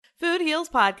Food Heals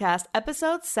Podcast,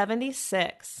 episode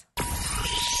 76.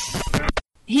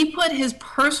 He put his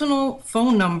personal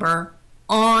phone number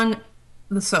on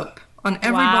the soap, on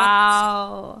every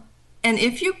Wow. box. And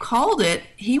if you called it,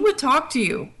 he would talk to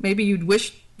you. Maybe you'd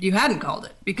wish you hadn't called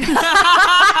it because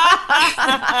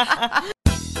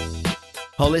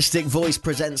Holistic Voice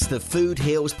presents the Food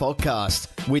Heals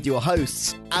Podcast with your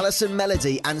hosts, Alison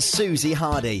Melody and Susie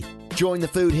Hardy. Join the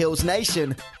Food Heals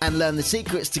Nation and learn the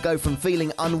secrets to go from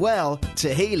feeling unwell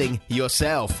to healing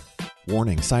yourself.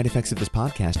 Warning, side effects of this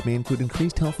podcast may include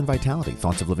increased health and vitality,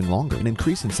 thoughts of living longer, an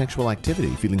increase in sexual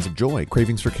activity, feelings of joy,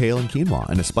 cravings for kale and quinoa,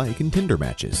 and a spike in Tinder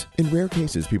matches. In rare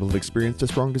cases, people have experienced a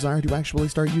strong desire to actually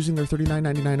start using their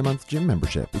 $39.99 a month gym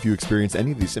membership. If you experience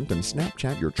any of these symptoms,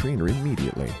 Snapchat your trainer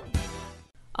immediately.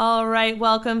 All right,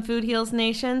 welcome Food Heals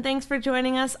Nation. Thanks for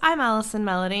joining us. I'm Alison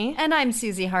Melody. And I'm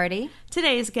Susie Hardy.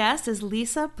 Today's guest is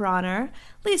Lisa Bronner.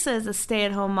 Lisa is a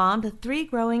stay-at-home mom to 3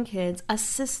 growing kids, a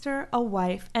sister, a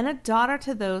wife, and a daughter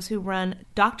to those who run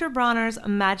Dr. Bronner's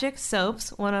Magic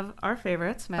Soaps, one of our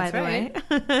favorites, by the way.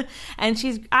 And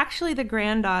she's actually the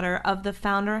granddaughter of the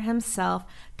founder himself,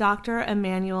 Dr.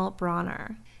 Emanuel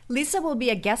Bronner. Lisa will be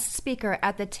a guest speaker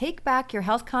at the Take Back Your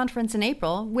Health conference in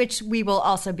April, which we will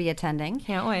also be attending.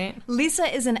 Can't wait. Lisa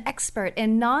is an expert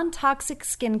in non-toxic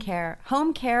skincare,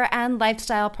 home care, and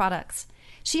lifestyle products.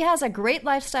 She has a great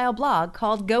lifestyle blog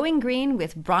called Going Green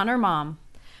with Bronner Mom.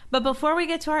 But before we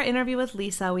get to our interview with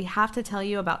Lisa, we have to tell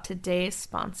you about today's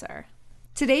sponsor.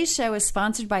 Today's show is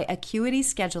sponsored by Acuity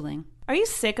Scheduling. Are you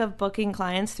sick of booking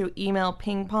clients through email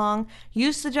ping pong?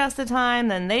 You suggest a time,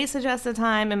 then they suggest a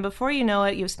time, and before you know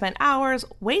it, you've spent hours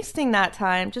wasting that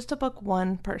time just to book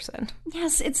one person.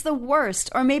 Yes, it's the worst.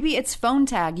 Or maybe it's phone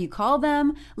tag. You call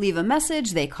them, leave a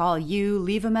message, they call you,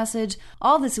 leave a message.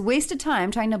 All this wasted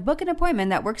time trying to book an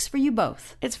appointment that works for you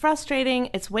both. It's frustrating,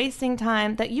 it's wasting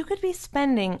time that you could be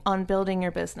spending on building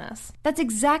your business. That's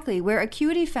exactly where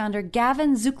Acuity founder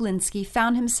Gavin Zuklinski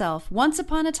found himself once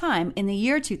upon a time in the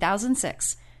year 2006.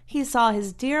 He saw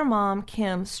his dear mom,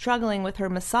 Kim, struggling with her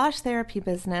massage therapy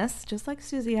business, just like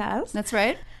Susie has. That's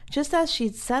right. Just as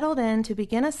she'd settled in to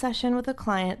begin a session with a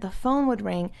client, the phone would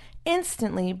ring,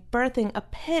 instantly birthing a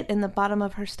pit in the bottom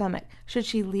of her stomach. Should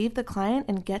she leave the client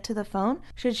and get to the phone?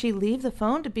 Should she leave the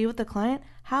phone to be with the client?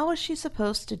 How was she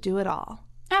supposed to do it all?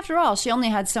 After all, she only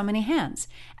had so many hands.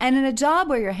 And in a job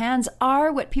where your hands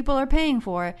are what people are paying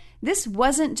for, this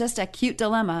wasn't just a cute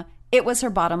dilemma. It was her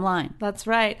bottom line. That's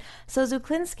right. So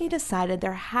Zuklinski decided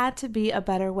there had to be a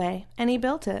better way, and he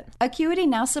built it. Acuity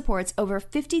now supports over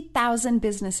 50,000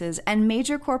 businesses and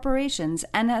major corporations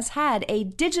and has had a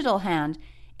digital hand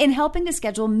in helping to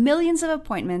schedule millions of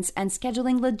appointments and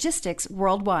scheduling logistics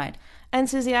worldwide. And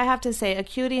Susie, I have to say,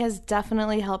 Acuity has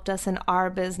definitely helped us in our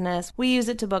business. We use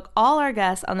it to book all our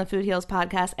guests on the Food Heals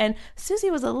podcast, and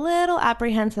Susie was a little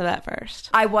apprehensive at first.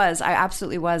 I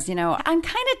absolutely was. You know, I'm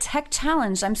kind of tech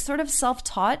challenged. I'm sort of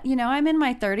self-taught. You know, I'm in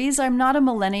my 30s. I'm not a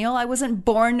millennial. I wasn't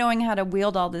born knowing how to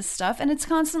wield all this stuff, and it's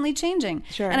constantly changing.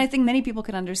 Sure. And I think many people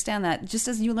can understand that. Just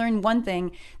as you learn one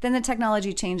thing, then the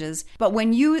technology changes. But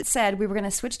when you said we were going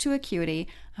to switch to Acuity,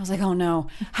 I was like, oh no,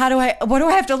 what do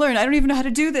I have to learn? I don't even know how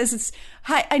to do this.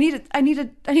 I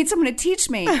need someone to teach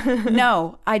me.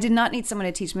 No, I did not need someone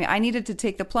to teach me. I needed to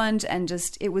take the plunge and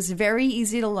it was very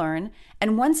easy to learn.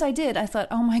 And once I did, I thought,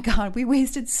 oh my God, we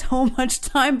wasted so much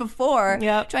time before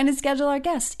trying to schedule our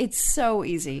guests. It's so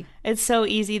easy. It's so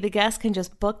easy. The guests can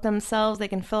just book themselves. They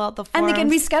can fill out the forms. And they can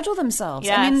reschedule themselves.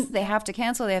 Yes. I mean, they have to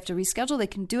cancel. They have to reschedule. They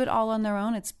can do it all on their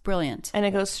own. It's brilliant. And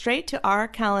it goes straight to our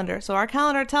calendar. So our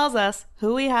calendar tells us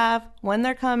who we have, when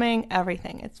they're coming,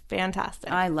 everything. It's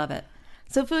fantastic. I love it.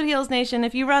 So Food Heals Nation,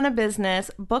 if you run a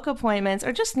business, book appointments,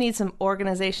 or just need some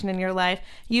organization in your life,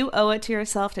 you owe it to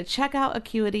yourself to check out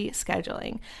Acuity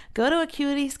Scheduling. Go to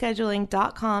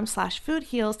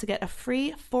acuityscheduling.com/foodheals to get a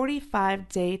free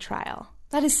 45-day trial.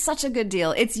 That is such a good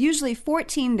deal. It's usually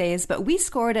 14 days, but we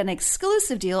scored an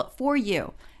exclusive deal for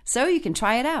you. So you can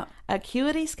try it out.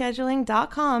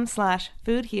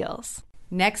 acuityscheduling.com/foodheals.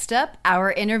 Next up, our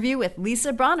interview with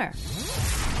Lisa Bronner.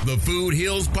 The Food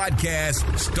Heals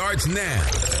Podcast starts now.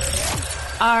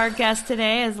 Our guest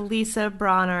today is Lisa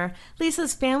Bronner.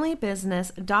 Lisa's family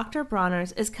business, Dr.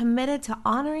 Bronner's, is committed to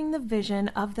honoring the vision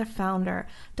of the founder,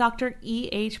 Dr.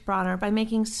 E.H. Bronner, by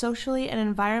making socially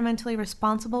and environmentally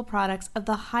responsible products of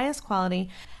the highest quality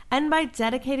and by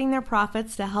dedicating their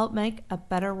profits to help make a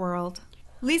better world.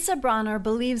 Lisa Bronner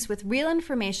believes with real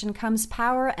information comes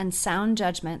power and sound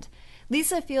judgment.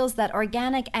 Lisa feels that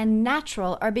organic and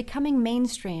natural are becoming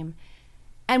mainstream,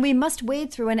 and we must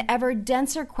wade through an ever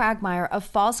denser quagmire of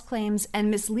false claims and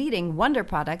misleading wonder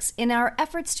products in our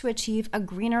efforts to achieve a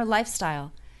greener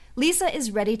lifestyle. Lisa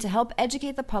is ready to help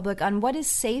educate the public on what is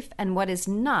safe and what is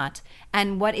not,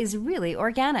 and what is really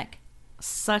organic.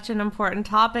 Such an important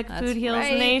topic, That's Food Heals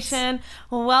right. Nation.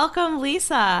 Welcome,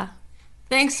 Lisa.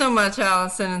 Thanks so much,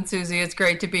 Allison and Susie. It's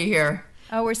great to be here.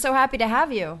 Oh, we're so happy to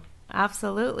have you.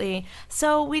 Absolutely.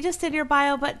 So we just did your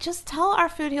bio, but just tell our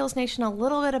Food Heals Nation a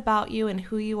little bit about you and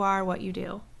who you are, what you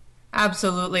do.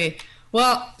 Absolutely.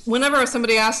 Well, whenever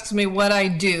somebody asks me what I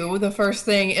do, the first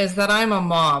thing is that I'm a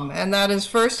mom, and that is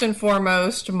first and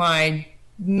foremost my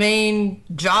main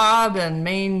job and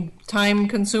main time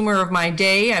consumer of my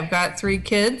day. I've got 3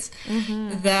 kids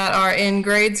that are in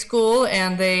grade school,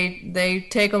 and they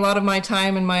take a lot of my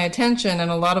time and my attention, and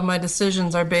a lot of my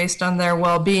decisions are based on their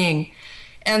well-being.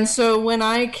 And so when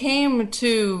I came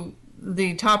to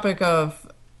the topic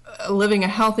of living a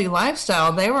healthy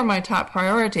lifestyle, they were my top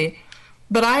priority.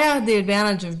 But I had the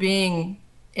advantage of being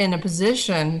in a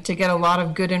position to get a lot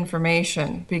of good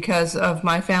information because of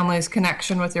my family's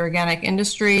connection with the organic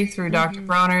industry through Dr.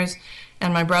 Bronner's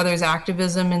and my brother's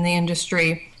activism in the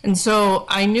industry. And so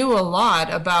I knew a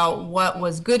lot about what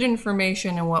was good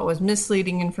information and what was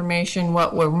misleading information,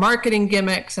 what were marketing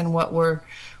gimmicks and what were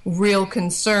real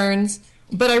concerns.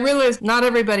 But I realized not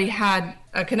everybody had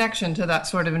a connection to that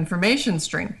sort of information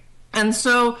stream. And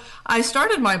so I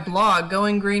started my blog,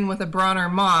 Going Green with a Bronner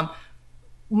Mom.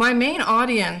 My main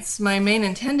audience, my main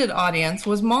intended audience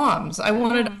was moms. I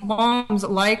wanted moms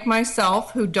like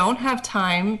myself who don't have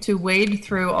time to wade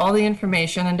through all the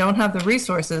information and don't have the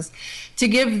resources to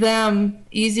give them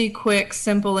easy, quick,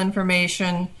 simple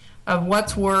information of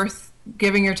what's worth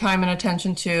giving your time and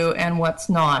attention to and what's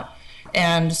not.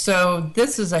 And so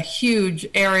this is a huge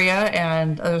area,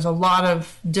 and there's a lot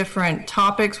of different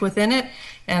topics within it.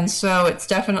 And so it's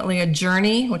definitely a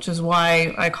journey, which is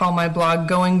why I call my blog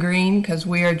Going Green, because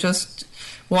we are just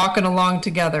walking along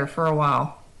together for a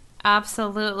while.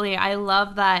 Absolutely. I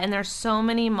love that. And there's so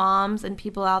many moms and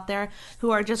people out there who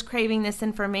are just craving this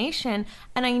information.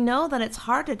 And I know that it's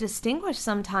hard to distinguish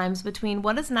sometimes between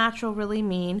what does natural really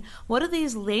mean? What do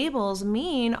these labels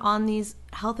mean on these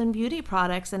health and beauty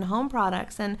products and home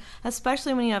products? And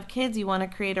especially when you have kids, you want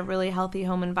to create a really healthy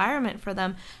home environment for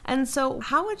them. And so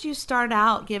how would you start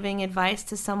out giving advice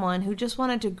to someone who just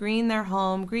wanted to green their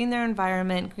home, green their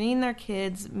environment, green their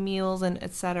kids' meals, and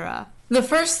etc.? The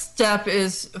first step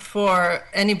is for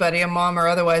anybody, a mom or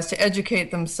otherwise, to educate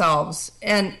themselves.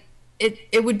 And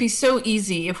it would be so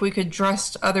easy if we could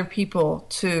trust other people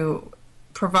to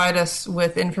provide us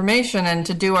with information and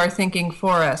to do our thinking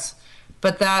for us.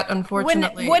 But that,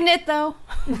 unfortunately... Wouldn't it, though?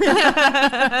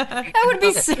 That would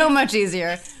be so much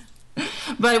easier.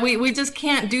 But we just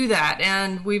can't do that.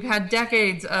 And we've had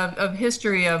decades of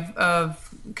history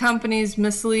of companies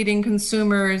misleading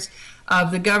consumers,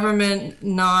 of the government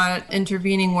not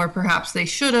intervening where perhaps they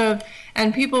should have,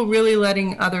 and people really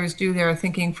letting others do their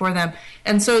thinking for them.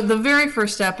 And so the very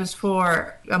first step is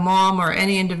for a mom or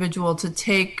any individual to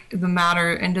take the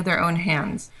matter into their own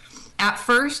hands. At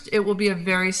first, it will be a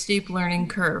very steep learning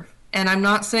curve. And I'm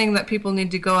not saying that people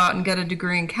need to go out and get a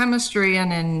degree in chemistry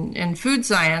and in food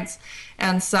science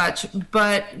and such,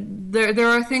 but there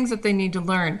are things that they need to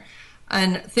learn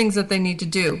and things that they need to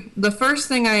do. The first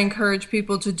thing I encourage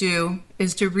people to do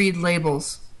is to read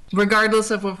labels.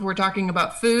 Regardless of if we're talking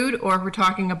about food or if we're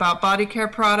talking about body care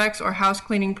products or house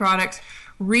cleaning products,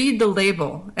 read the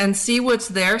label and see what's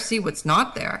there, see what's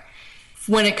not there.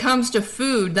 When it comes to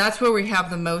food, that's where we have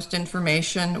the most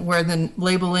information, where the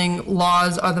labeling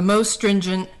laws are the most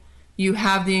stringent. You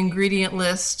have the ingredient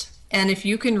list, and if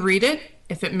you can read it,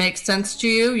 if it makes sense to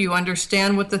you, you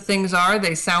understand what the things are,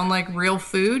 they sound like real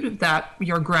food that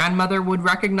your grandmother would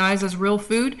recognize as real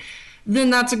food, then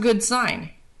that's a good sign.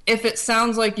 If it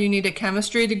sounds like you need a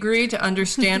chemistry degree to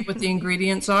understand what the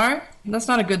ingredients are, that's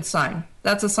not a good sign.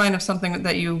 That's a sign of something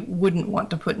that you wouldn't want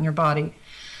to put in your body.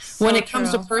 When it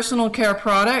comes to personal care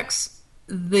products,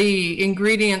 the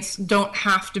ingredients don't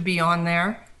have to be on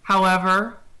there.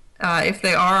 However, if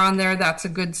they are on there, that's a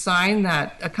good sign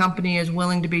that a company is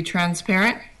willing to be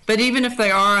transparent. But even if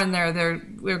they are on there, there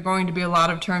are going to be a lot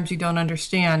of terms you don't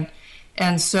understand.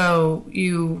 And so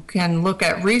you can look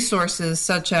at resources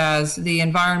such as the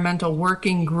Environmental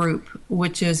Working Group,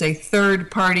 which is a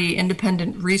third-party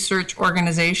independent research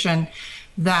organization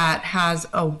that has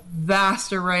a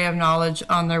vast array of knowledge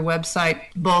on their website,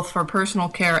 both for personal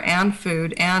care and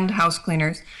food and house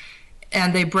cleaners.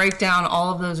 And they break down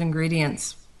all of those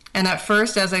ingredients. And at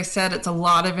first, as I said, it's a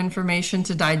lot of information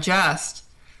to digest.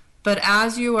 But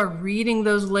as you are reading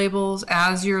those labels,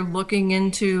 as you're looking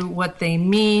into what they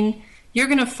mean, you're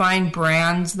going to find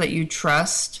brands that you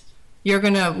trust you're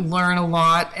going to learn a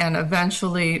lot and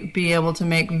eventually be able to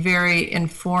make very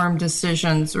informed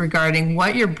decisions regarding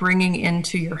what you're bringing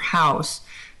into your house,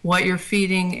 what you're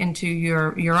feeding into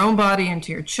your own body,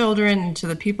 into your children, into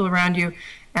the people around you,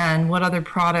 and what other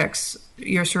products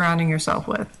you're surrounding yourself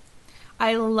with.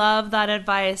 I love that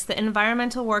advice. The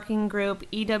Environmental Working Group,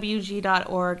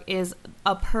 EWG.org, is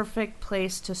a perfect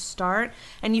place to start,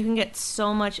 and you can get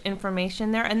so much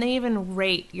information there, and they even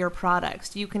rate your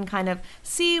products. You can kind of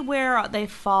see where they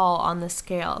fall on the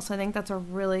scale. So I think that's a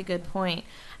really good point.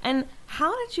 And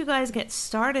how did you guys get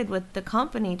started with the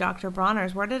company, Dr.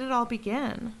 Bronner's? Where did it all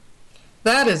begin?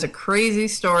 That is a crazy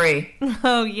story.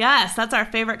 Oh, yes. That's our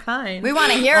favorite kind. We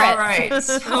want to hear it. All right.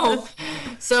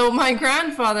 So my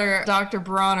grandfather, Dr.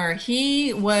 Bronner,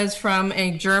 he was from a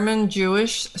German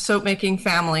Jewish soap-making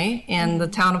family in the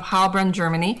town of Heilbronn,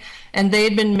 Germany. And they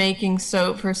had been making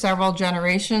soap for several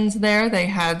generations there. They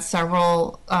had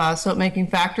several soap-making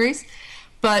factories.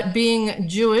 But being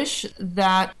Jewish,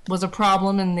 that was a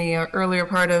problem in the earlier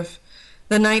part of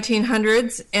the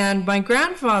 1900s. And my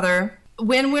grandfather,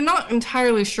 when we're not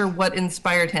entirely sure what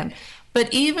inspired him,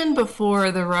 but even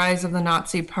before the rise of the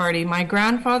Nazi Party, my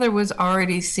grandfather was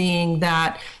already seeing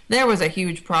that there was a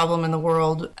huge problem in the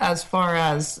world as far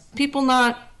as people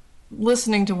not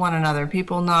listening to one another,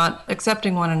 people not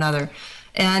accepting one another.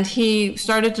 And he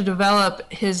started to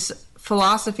develop his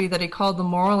philosophy that he called the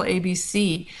moral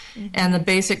ABC. And the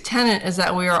basic tenet is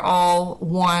that we are all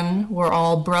one, we're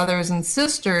all brothers and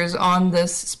sisters on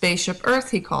this spaceship Earth,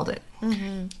 he called it.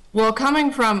 Well,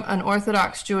 coming from an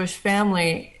Orthodox Jewish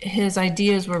family, his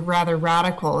ideas were rather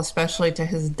radical, especially to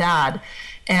his dad.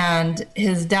 And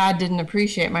his dad didn't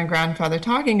appreciate my grandfather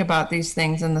talking about these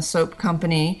things in the soap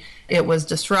company. It was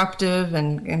disruptive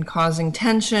and causing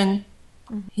tension.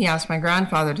 He asked my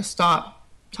grandfather to stop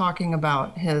talking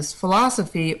about his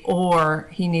philosophy, or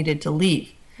he needed to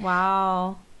leave.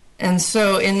 Wow. And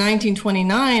so in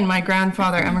 1929, my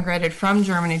grandfather emigrated from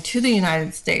Germany to the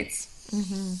United States.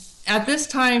 At this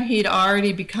time, he'd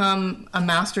already become a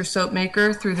master soap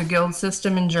maker through the guild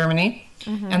system in Germany.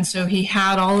 And so he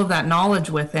had all of that knowledge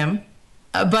with him.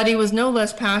 But he was no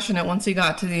less passionate once he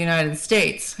got to the United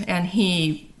States. And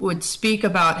he would speak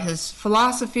about his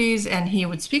philosophies, and he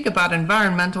would speak about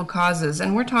environmental causes.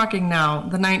 And we're talking now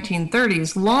the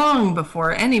 1930s, long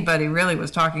before anybody really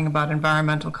was talking about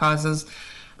environmental causes,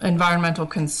 environmental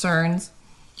concerns.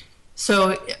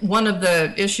 So one of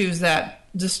the issues that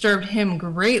disturbed him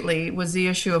greatly was the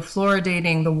issue of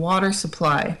fluoridating the water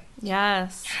supply.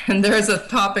 Yes. And there's a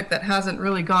topic that hasn't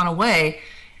really gone away.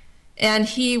 And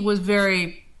he was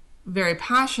very, very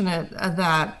passionate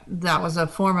that that was a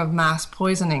form of mass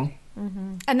poisoning.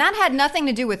 And that had nothing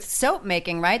to do with soap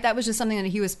making, right? That was just something that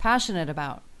he was passionate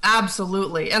about.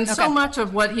 Absolutely. And so much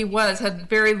of what he was had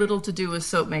very little to do with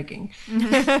soap making. So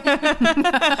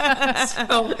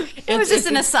It was just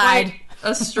an aside.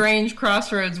 A strange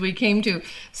crossroads we came to.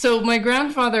 So my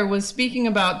grandfather was speaking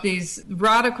about these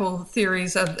radical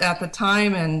theories at the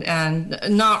time and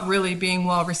not really being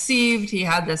well received. He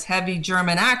had this heavy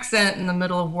German accent in the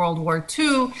middle of World War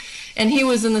II, and he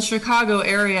was in the Chicago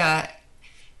area.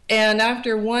 And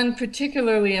after one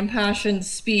particularly impassioned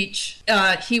speech,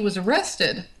 he was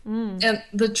arrested. And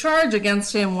the charge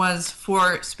against him was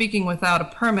for speaking without a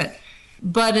permit.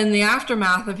 But in the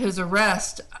aftermath of his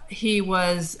arrest, he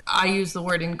was, I use the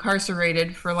word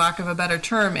incarcerated for lack of a better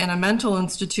term, in a mental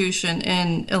institution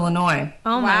in Illinois.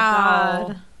 Oh my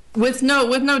God. With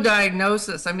no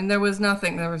diagnosis. I mean, there was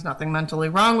nothing mentally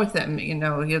wrong with him. You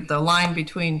know, the line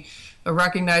between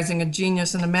recognizing a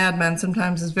genius and a madman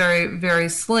sometimes is very, very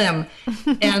slim.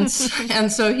 And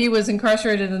so he was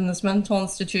incarcerated in this mental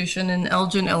institution in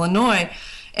Elgin, Illinois,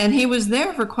 and he was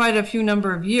there for quite a few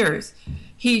number of years.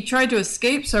 He tried to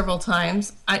escape several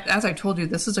times. As I told you,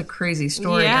 this is a crazy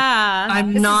story. Yeah.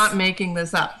 I'm not making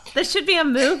this up. This should be a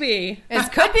movie.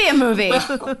 It could be a movie.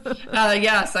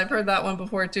 Yes, I've heard that one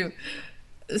before too.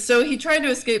 So he tried to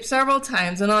escape several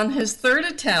times, and on his third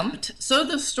attempt, so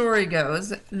the story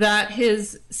goes, that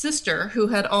his sister, who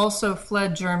had also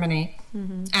fled Germany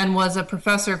and was a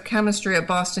professor of chemistry at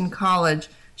Boston College,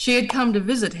 she had come to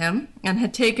visit him and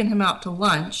had taken him out to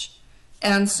lunch.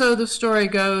 And so the story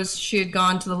goes, she had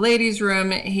gone to the ladies'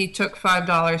 room, he took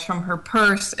 $5 from her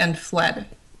purse and fled.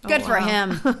 Good for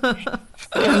him.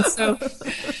 And so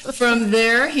from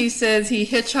there, he says he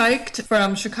hitchhiked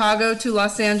from Chicago to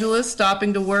Los Angeles,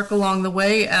 stopping to work along the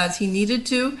way as he needed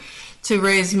to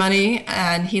raise money,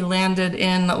 and he landed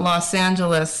in Los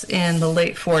Angeles in the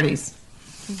late 40s.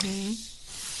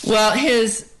 Well,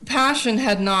 his passion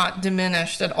had not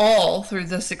diminished at all through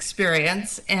this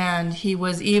experience, and he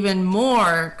was even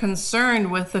more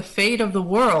concerned with the fate of the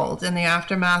world in the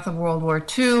aftermath of World War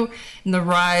II, and the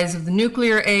rise of the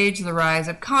nuclear age, the rise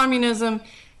of communism.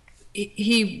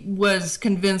 He was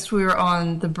convinced we were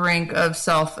on the brink of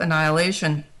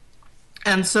self-annihilation.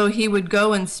 And so he would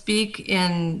go and speak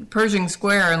in Pershing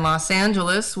Square in Los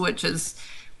Angeles, which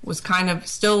was kind of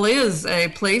still is a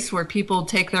place where people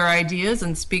take their ideas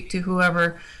and speak to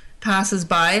whoever passes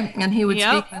by. And he would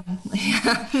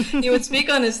he would speak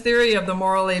on his theory of the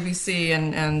moral ABC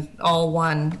and all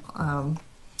one,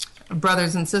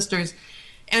 brothers and sisters.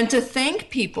 And to thank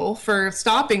people for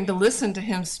stopping to listen to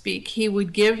him speak, he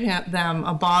would give them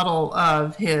a bottle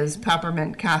of his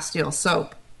peppermint Castile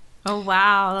soap. Oh,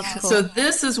 wow. That's cool. So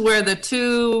this is where the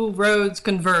two roads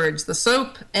converge, the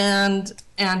soap and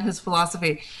his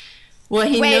philosophy. Well,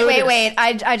 Wait.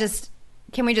 I just,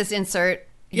 can we just insert,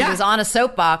 he was on a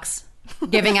soapbox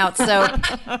giving out soap.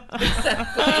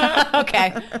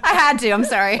 Okay. I had to, I'm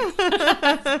sorry.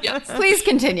 Yes. Please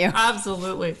continue.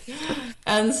 Absolutely.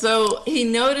 And so he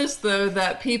noticed, though,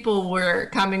 that people were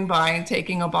coming by and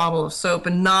taking a bottle of soap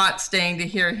and not staying to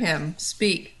hear him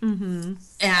speak. Mm-hmm.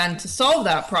 And to solve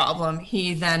that problem,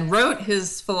 he then wrote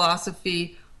his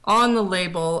philosophy on the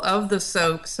label of the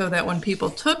soap so that when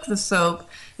people took the soap,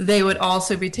 they would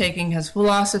also be taking his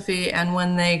philosophy, and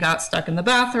when they got stuck in the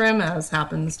bathroom, as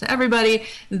happens to everybody,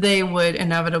 they would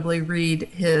inevitably read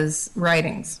his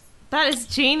writings. That is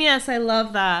genius. I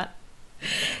love that.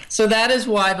 So that is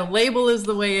why the label is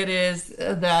the way it is,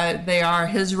 that they are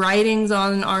his writings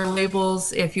on our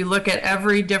labels. If you look at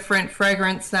every different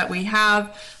fragrance that we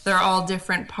have, they're all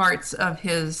different parts of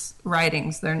his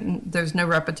writings. There's no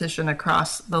repetition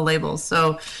across the labels.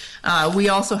 So we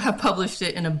also have published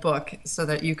it in a book so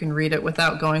that you can read it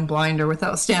without going blind or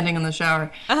without standing in the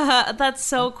shower. That's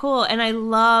so cool. And I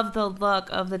love the look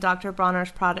of the Dr.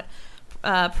 Bronner's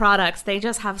products. They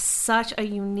just have such a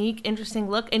unique, interesting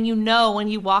look, and when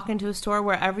you walk into a store,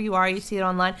 wherever you are, you see it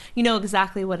online, you know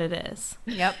exactly what it is.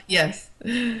 Yep. Yes.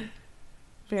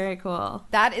 Very cool.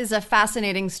 That is a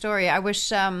fascinating story. I wish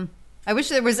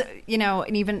there was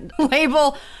an even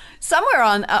label somewhere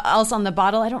else on the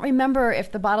bottle. I don't remember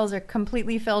if the bottles are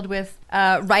completely filled with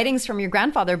writings from your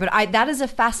grandfather, but that is a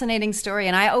fascinating story,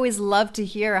 and I always love to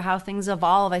hear how things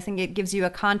evolve. I think it gives you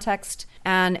a context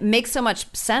and makes so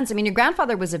much sense. I mean, your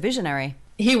grandfather was a visionary.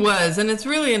 He was, and it's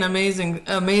really an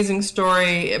amazing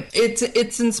story.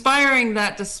 It's inspiring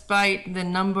that despite the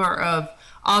number of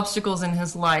obstacles in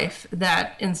his life,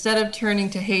 that instead of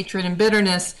turning to hatred and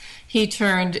bitterness, he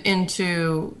turned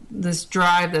into this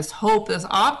drive, this hope, this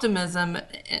optimism,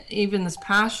 even this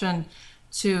passion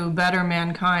to better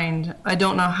mankind. I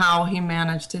don't know how he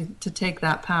managed to take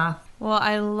that path. Well,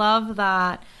 I love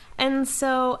that. And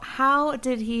so how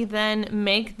did he then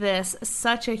make this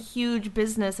such a huge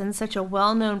business and such a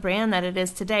well-known brand that it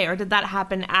is today? Or did that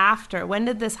happen after? When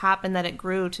did this happen that it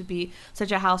grew to be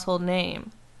such a household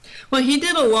name? Well, he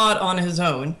did a lot on his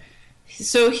own.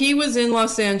 So he was in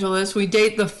Los Angeles. We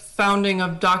date the founding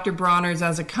of Dr. Bronner's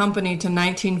as a company to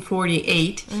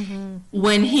 1948,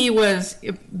 when he was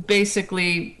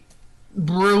basically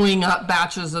brewing up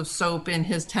batches of soap in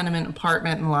his tenement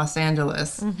apartment in Los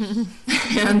Angeles.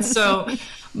 And so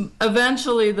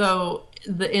eventually, though,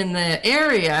 in the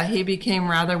area, he became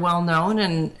rather well known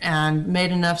and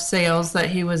made enough sales that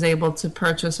he was able to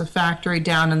purchase a factory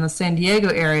down in the San Diego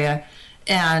area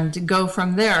and go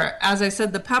from there. As I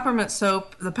said, the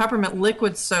peppermint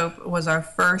liquid soap was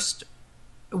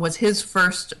his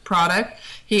first product.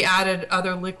 He added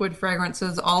other liquid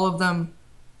fragrances, all of them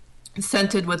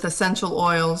scented with essential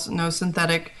oils, no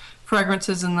synthetic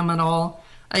fragrances in them at all.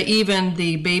 Even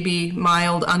the baby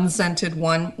mild unscented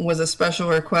one was a special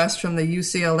request from the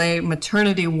UCLA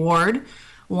maternity ward,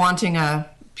 wanting a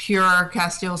pure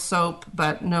Castile soap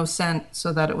but no scent,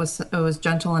 so that it was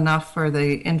gentle enough for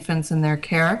the infants in their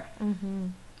care.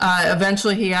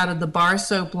 Eventually he added the bar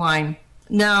soap line.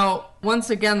 Now, once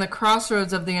again, the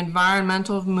crossroads of the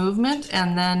environmental movement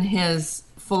and then his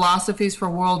philosophies for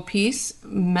world peace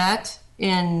met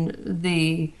in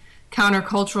the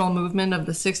countercultural movement of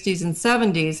the 60s and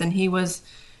 70s, and he was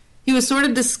sort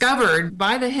of discovered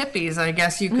by the hippies, I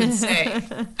guess you could say,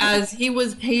 as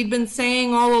he'd been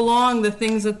saying all along the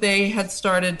things that they had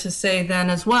started to say then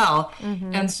as well.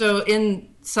 And so in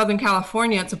Southern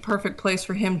California, it's a perfect place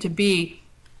for him to be.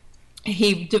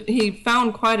 He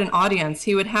found quite an audience.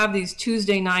 He would have these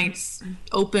Tuesday nights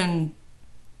open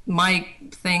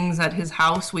mic things at his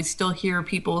house. We still hear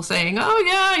people saying, "Oh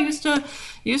yeah, I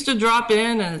used to drop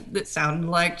in," and it sounded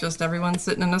like just everyone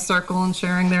sitting in a circle and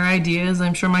sharing their ideas.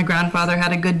 I'm sure my grandfather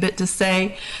had a good bit to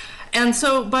say. And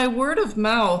so by word of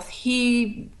mouth,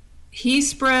 he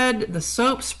spread, the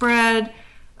soap spread.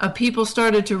 People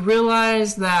started to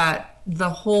realize that the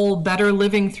whole better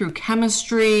living through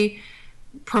chemistry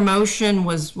promotion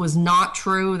was not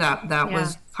true. That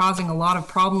was causing a lot of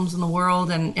problems in the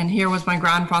world. And here was my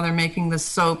grandfather making this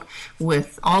soap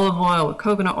with olive oil, with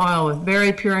coconut oil, with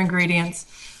very pure ingredients,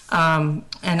 and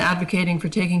advocating for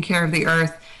taking care of the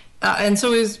earth. And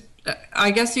so he was,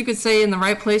 I guess you could say, in the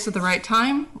right place at the right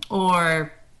time,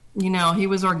 or, he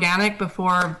was organic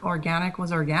before organic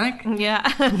was organic. Yeah.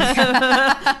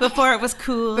 Before it was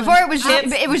cool. Before it was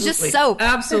just soap.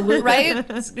 Absolutely. Right?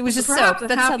 It was just Perhaps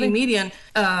soap. A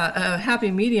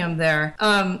happy medium there.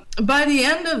 By the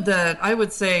end of the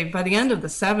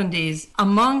 70s,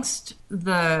 amongst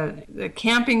the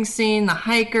camping scene, the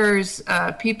hikers,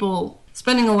 people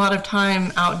spending a lot of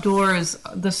time outdoors,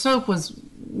 the soap was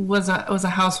a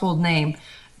household name.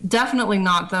 Definitely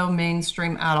not, though,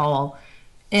 mainstream at all.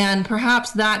 And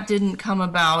perhaps that didn't come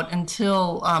about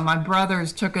until my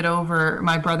brothers took it over.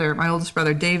 My oldest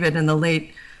brother David, in the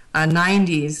late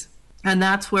 90s, and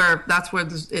that's where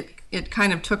it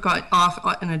kind of took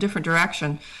off in a different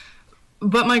direction.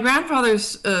 But my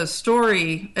grandfather's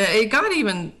story, it got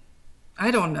even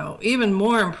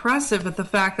more impressive with the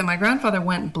fact that my grandfather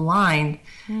went blind.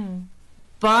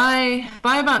 By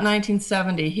about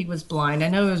 1970, he was blind. I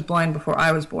know he was blind before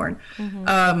I was born.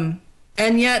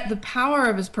 And yet the power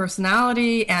of his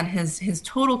personality and his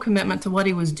total commitment to what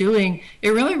he was doing, it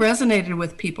really resonated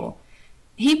with people.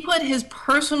 He put his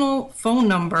personal phone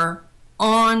number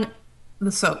on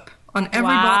the soap, on every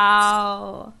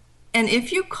box. And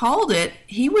if you called it,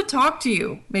 he would talk to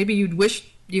you. Maybe you'd wish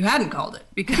you hadn't called it,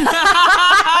 because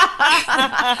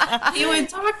he would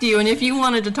talk to you. And if you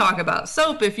wanted to talk about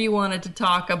soap, if you wanted to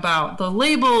talk about the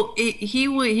label, he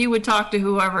would talk to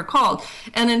whoever called.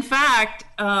 And in fact,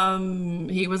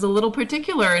 he was a little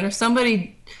particular. And if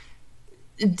somebody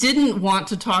didn't want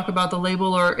to talk about the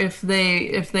label, or if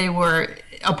they were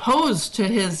opposed to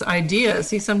his ideas,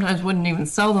 he sometimes wouldn't even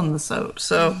sell them the soap.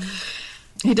 So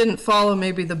he didn't follow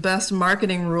maybe the best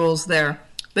marketing rules there.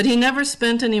 But he never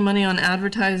spent any money on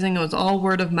advertising. It was all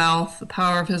word of mouth, the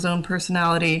power of his own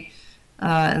personality.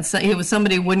 And so he was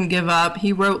somebody who wouldn't give up.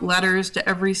 He wrote letters to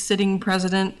every sitting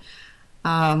president,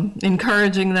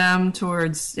 encouraging them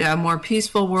towards a more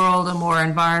peaceful world, a more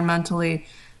environmentally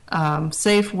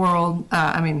safe world,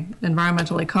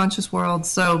 environmentally conscious world.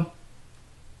 So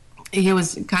he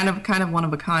was kind of one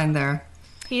of a kind there.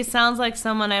 He sounds like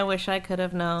someone I wish I could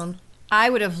have known. I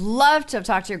would have loved to have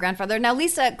talked to your grandfather. Now,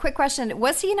 Lisa, quick question.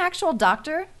 Was he an actual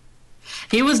doctor?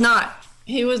 He was not.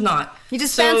 He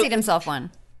just fancied himself one.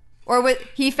 Or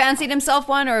he fancied himself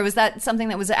one, or was that something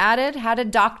that was added? How did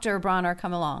Dr. Bronner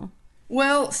come along?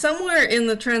 Well, somewhere in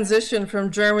the transition from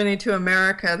Germany to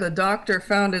America, the doctor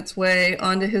found its way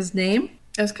onto his name.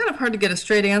 It was kind of hard to get a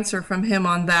straight answer from him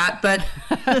on that, but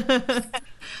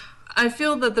I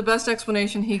feel that the best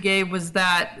explanation he gave was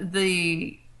that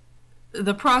the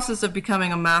process of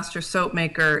becoming a master soap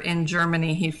maker in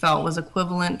Germany, he felt, was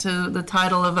equivalent to the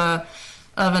title of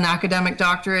an academic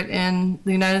doctorate in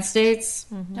the United States.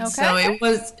 Okay. So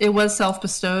it was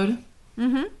self-bestowed.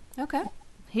 Okay.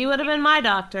 He would have been my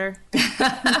doctor.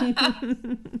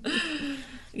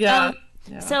 Yeah.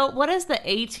 So what does the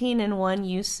 18-in-1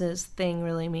 uses thing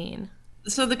really mean?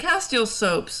 So the Castile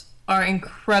soaps are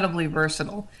incredibly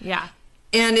versatile. Yeah.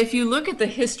 And if you look at the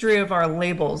history of our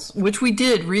labels, which we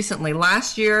did recently,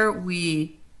 last year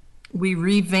we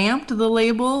revamped the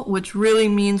label, which really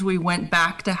means we went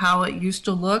back to how it used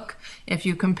to look. If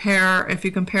you compare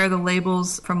the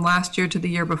labels from last year to the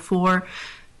year before,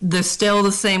 they're still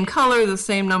the same color, the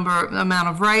same amount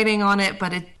of writing on it,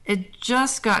 but it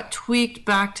just got tweaked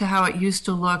back to how it used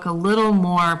to look, a little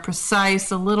more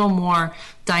precise, a little more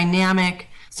dynamic.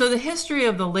 So the history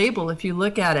of the label, if you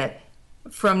look at it,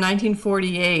 from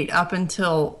 1948 up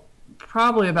until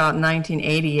probably about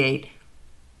 1988,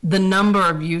 the number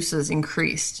of uses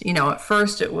increased. At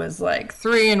first it was like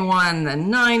 3-in-1,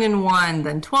 then 9-in-1,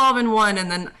 then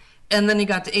 12-in-1, and then he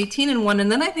got to 18-in-1,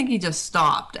 and then I think he just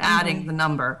stopped adding the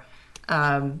number,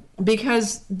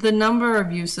 because the number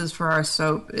of uses for our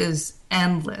soap is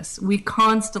endless. We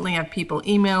constantly have people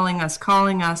emailing us,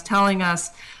 calling us, telling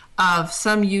us of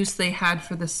some use they had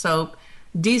for the soap.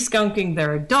 De-skunking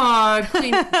their dog,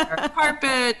 cleaning their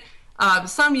carpet.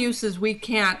 Some uses we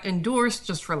can't endorse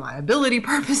just for liability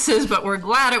purposes, but we're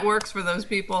glad it works for those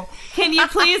people. Can you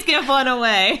please give one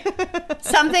away?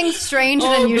 Something strange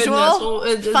and unusual?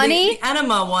 Well, funny? The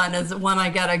enema one is one I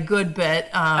get a good bit.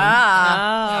 So,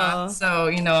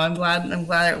 I'm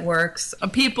glad it works.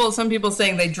 Some people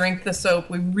saying they drink the soap.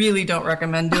 We really don't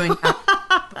recommend doing that.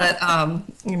 But,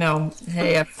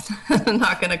 hey, I'm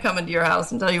not going to come into your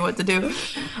house and tell you what to do.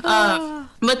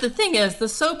 But the thing is, the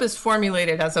soap is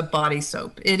formulated as a body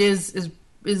soap. It is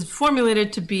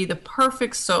formulated to be the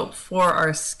perfect soap for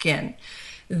our skin.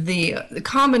 The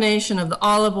combination of the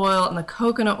olive oil and the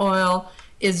coconut oil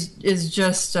is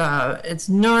just, it's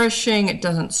nourishing. It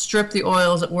doesn't strip the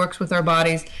oils. It works with our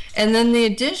bodies. And then the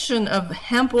addition of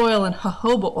hemp oil and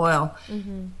jojoba oil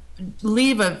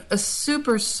leave a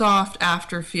super soft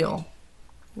after feel.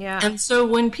 Yeah. And so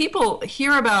when people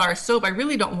hear about our soap, I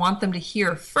really don't want them to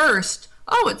hear first,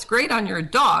 oh, it's great on your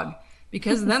dog,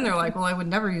 because then they're like, well, I would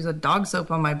never use a dog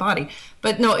soap on my body.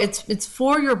 But no, it's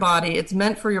for your body. It's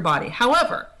meant for your body.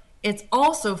 However, it's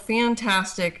also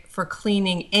fantastic for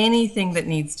cleaning anything that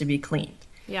needs to be cleaned.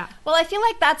 Yeah. Well, I feel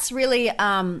like that's really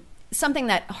something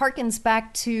that harkens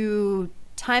back to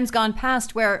times gone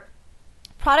past where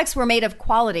products were made of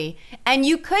quality and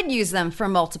you could use them for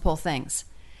multiple things.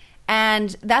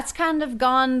 And that's kind of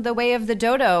gone the way of the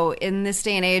dodo in this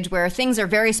day and age where things are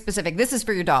very specific. This is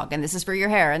for your dog, and this is for your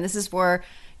hair, and this is for,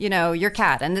 your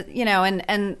cat. And,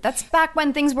 and that's back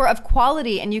when things were of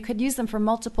quality and you could use them for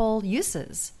multiple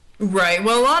uses. Right.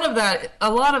 Well, a lot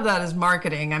of that is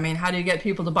marketing. I mean, how do you get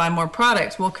people to buy more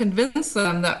products? Well, convince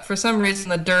them that for some reason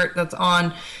the dirt that's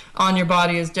on your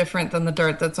body is different than the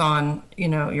dirt that's on,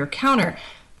 your counter.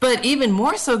 But even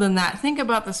more so than that, think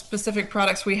about the specific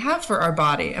products we have for our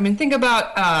body. I mean, think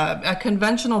about a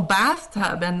conventional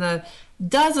bathtub and the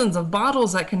dozens of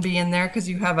bottles that can be in there, because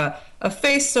you have a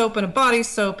face soap and a body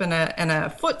soap and a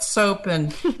foot soap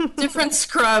and different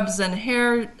scrubs and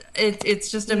hair. It's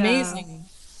just amazing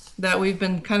that we've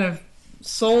been kind of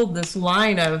sold this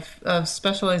line of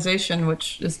specialization,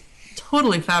 which is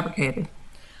totally fabricated.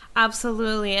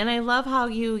 Absolutely. And I love how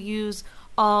you use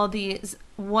all these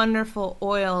wonderful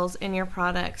oils in your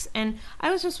products. And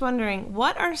I was just wondering,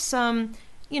 what are some,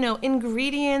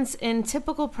 ingredients in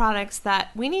typical products that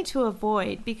we need to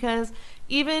avoid? Because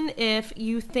even if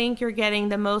you think you're getting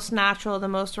the most natural, the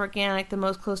most organic, the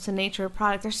most close to nature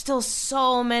product, there's still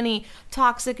so many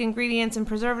toxic ingredients and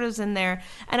preservatives in there.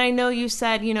 And I know you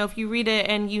said, if you read it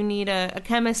and you need a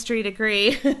chemistry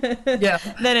degree,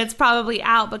 then it's probably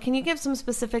out. But can you give some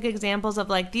specific examples of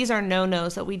these are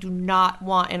no-nos that we do not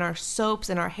want in our soaps,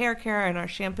 in our hair care, in our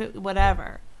shampoo,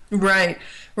 whatever? Right.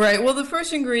 Well, the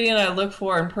first ingredient I look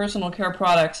for in personal care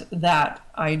products that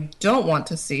I don't want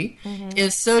to see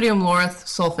is sodium lauryl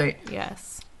sulfate.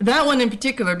 Yes. That one in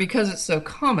particular, because it's so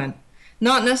common,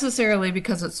 not necessarily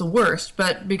because it's the worst,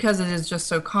 but because it is just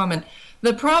so common.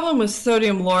 The problem with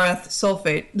sodium lauryl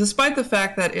sulfate, despite the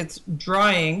fact that it's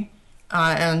drying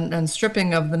and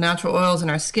stripping of the natural oils in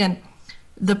our skin,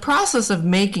 the process of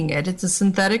making it's a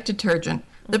synthetic detergent.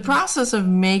 The process of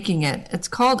making it's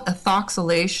called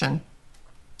ethoxylation,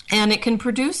 and it can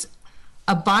produce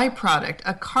a byproduct,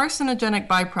 a carcinogenic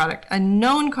byproduct, a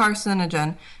known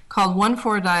carcinogen called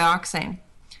 1,4-dioxane.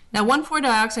 Now,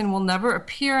 1,4-dioxane will never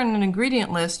appear in an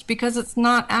ingredient list because it's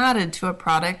not added to a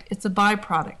product. It's a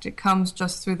byproduct. It comes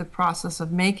just through the process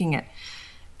of making it.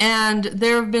 And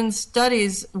there have been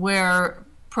studies where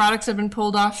products have been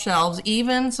pulled off shelves,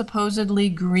 even supposedly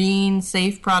green,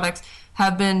 safe products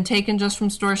have been taken just from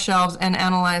store shelves and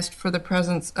analyzed for the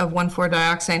presence of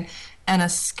 1,4-dioxane. And a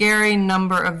scary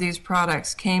number of these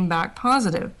products came back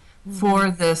positive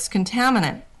for this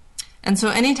contaminant. And so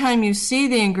anytime you see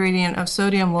the ingredient of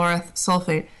sodium lauryl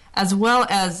sulfate, as well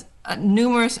as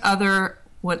numerous other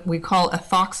what we call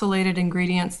ethoxylated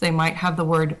ingredients, they might have the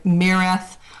word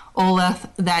mireth, oleth,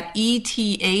 that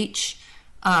ETH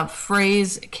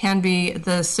phrase can be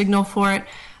the signal for it.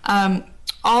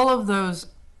 All of those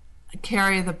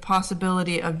carry the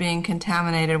possibility of being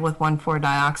contaminated with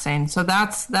 1,4-dioxane. So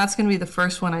that's going to be the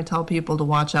first one I tell people to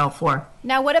watch out for.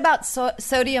 Now, what about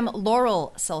sodium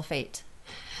lauryl sulfate?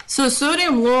 So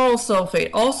sodium lauryl sulfate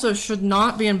also should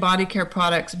not be in body care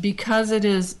products because it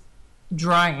is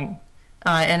drying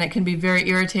and it can be very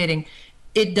irritating.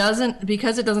 Because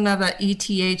it doesn't have that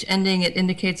ETH ending, it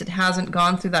indicates it hasn't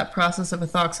gone through that process of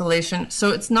ethoxylation.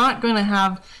 So it's not going to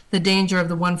have the danger of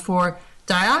the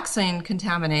 1,4-dioxane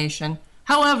contamination.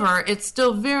 However, it's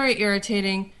still very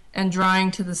irritating and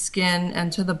drying to the skin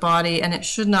and to the body, and it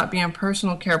should not be in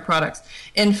personal care products.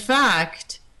 In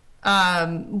fact,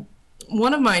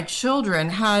 one of my children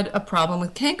had a problem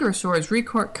with canker sores,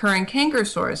 recurring canker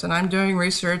sores, and I'm doing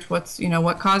research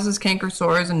what causes canker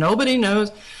sores, and nobody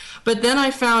knows. But then I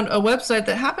found a website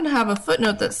that happened to have a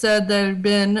footnote that said there had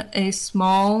been a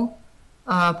small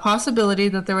possibility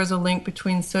that there was a link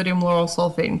between sodium lauryl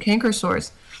sulfate and canker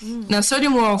sores. Now,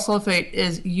 sodium lauryl sulfate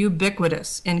is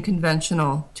ubiquitous in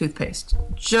conventional toothpaste,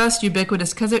 just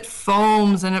ubiquitous because it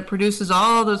foams and it produces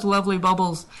all those lovely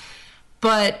bubbles.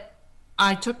 But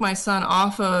I took my son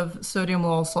off of sodium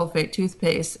lauryl sulfate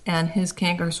toothpaste, and his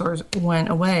canker sores went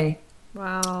away.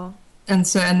 Wow. And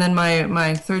then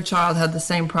my third child had the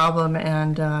same problem,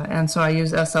 and so I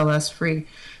use SLS-free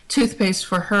toothpaste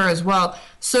for her as well.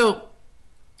 So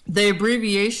the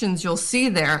abbreviations you'll see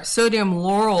there, sodium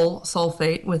lauryl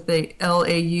sulfate with the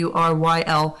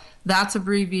LAURYL, that's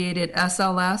abbreviated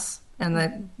SLS,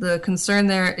 and the concern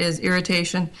there is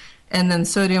irritation. And then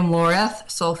sodium laureth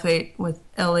sulfate with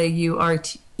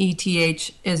LAURETH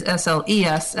is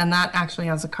SLES, and that actually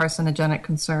has a carcinogenic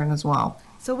concern as well.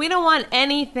 So we don't want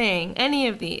any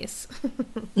of these.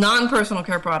 Non-personal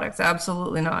care products,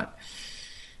 absolutely not.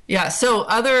 Yeah, so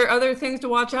other things to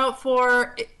watch out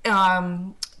for,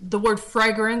 the word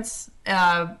fragrance.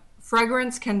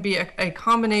 Fragrance can be a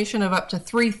combination of up to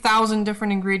 3,000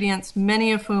 different ingredients,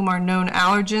 many of whom are known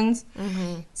allergens.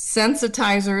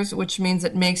 Sensitizers, which means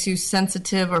it makes you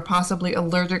sensitive or possibly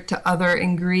allergic to other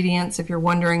ingredients, if you're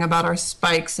wondering about our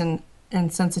spikes and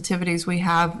sensitivities we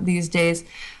have these days.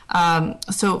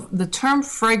 So the term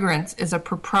fragrance is a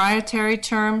proprietary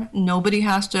term. Nobody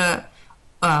has to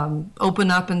open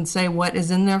up and say what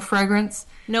is in their fragrance.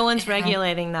 No one's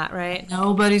regulating that, right?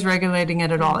 Nobody's regulating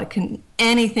it at all.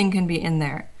 Anything can be in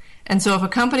there. And so if a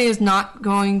company is not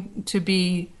going to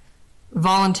be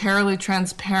voluntarily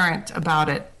transparent about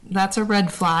it, that's a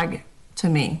red flag to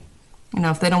me.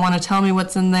 If they don't want to tell me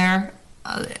what's in there,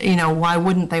 why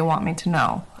wouldn't they want me to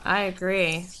know? I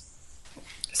agree.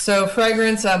 So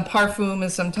fragrance, parfum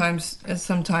is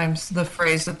sometimes the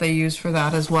phrase that they use for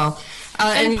that as well.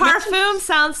 And parfum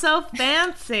sounds so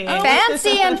fancy.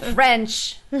 Fancy and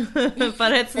French.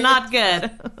 But it's not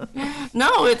good.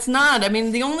 No, it's not. I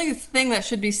mean, the only thing that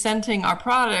should be scenting our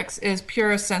products is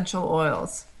pure essential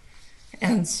oils.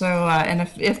 And so, and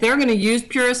if they're going to use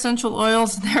pure essential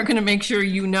oils, they're going to make sure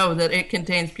you know that it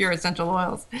contains pure essential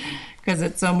oils, because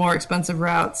it's a more expensive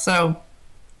route. So,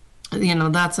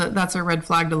 that's a red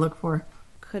flag to look for.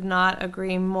 Could not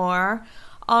agree more.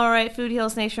 All right, Food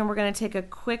Heals Nation, we're going to take a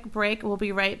quick break. We'll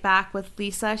be right back with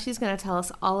Lisa. She's going to tell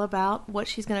us all about what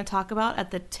she's going to talk about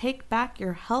at the Take Back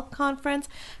Your Health conference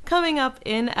coming up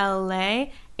in LA.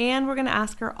 And we're going to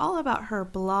ask her all about her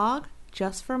blog,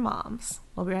 Just for Moms.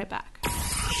 We'll be right back.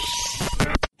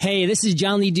 Hey, this is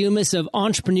John Lee Dumas of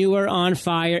Entrepreneur on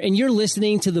Fire, and you're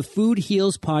listening to the Food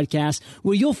Heals podcast,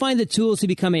 where you'll find the tools to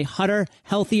become a hotter,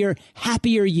 healthier,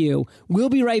 happier you. We'll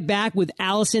be right back with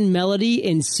Allison, Melody,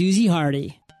 and Susie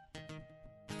Hardy.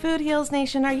 Food Heals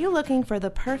Nation, are you looking for the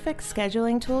perfect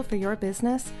scheduling tool for your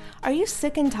business? Are you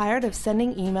sick and tired of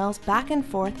sending emails back and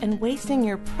forth and wasting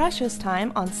your precious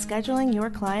time on scheduling your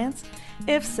clients?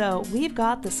 If so, we've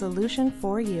got the solution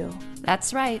for you.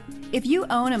 That's right. If you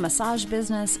own a massage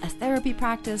business, a therapy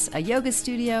practice, a yoga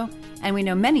studio, and we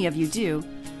know many of you do,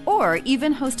 or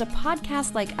even host a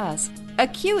podcast like us,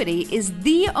 Acuity is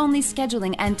the only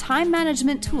scheduling and time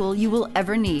management tool you will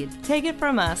ever need. Take it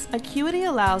from us, Acuity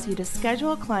allows you to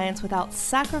schedule clients without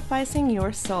sacrificing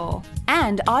your soul.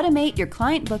 And automate your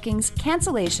client bookings,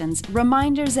 cancellations,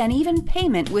 reminders, and even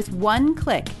payment with one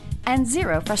click. And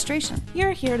zero frustration.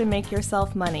 You're here to make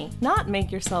yourself money, not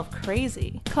make yourself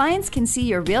crazy. Clients can see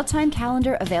your real-time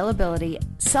calendar availability,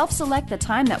 self-select the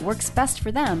time that works best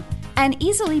for them, and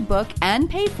easily book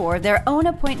and pay for their own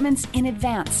appointments in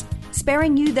advance,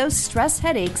 sparing you those stress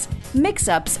headaches,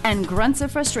 mix-ups, and grunts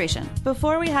of frustration.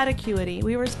 Before we had Acuity,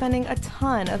 we were spending a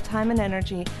ton of time and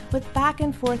energy with back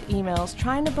and forth emails,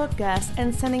 trying to book guests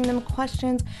and sending them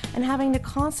questions and having to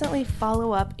constantly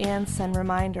follow up and send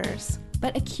reminders.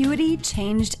 But Acuity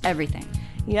changed everything.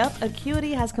 Yep,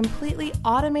 Acuity has completely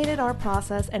automated our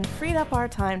process and freed up our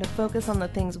time to focus on the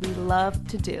things we love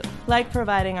to do, like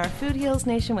providing our Food Heals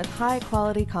Nation with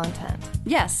high-quality content.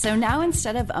 Yes, so now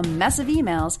instead of a mess of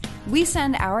emails, we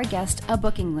send our guest a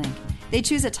booking link. They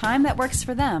choose a time that works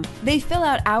for them. They fill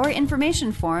out our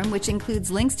information form, which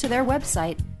includes links to their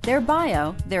website, their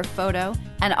bio, their photo,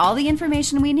 and all the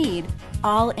information we need,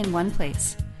 all in one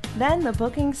place. Then the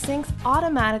booking syncs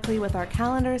automatically with our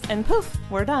calendars and poof,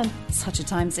 we're done. Such a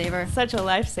time saver. Such a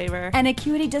lifesaver. And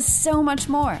Acuity does so much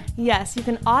more. Yes, you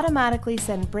can automatically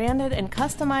send branded and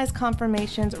customized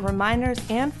confirmations, reminders,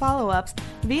 and follow-ups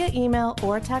via email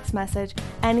or text message,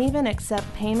 and even accept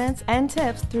payments and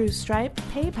tips through Stripe,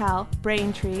 PayPal,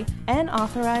 Braintree, and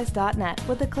Authorize.net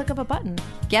with the click of a button.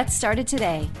 Get started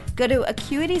today. Go to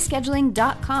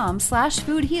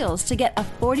acuityscheduling.com/foodheals to get a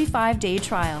 45-day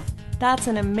trial. That's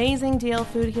an amazing deal,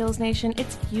 Food Heals Nation.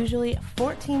 It's usually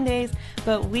 14 days,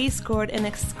 but we scored an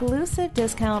exclusive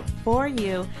discount for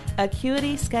you,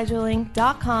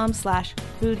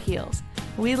 acuityscheduling.com/foodheals.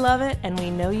 We love it, and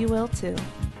we know you will too.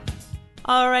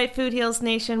 All right, Food Heals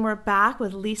Nation, we're back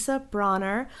with Lisa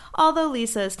Bronner. Although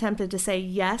Lisa is tempted to say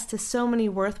yes to so many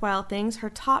worthwhile things, her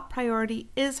top priority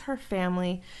is her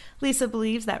family. Lisa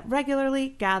believes that regularly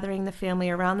gathering the family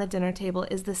around the dinner table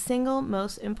is the single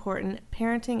most important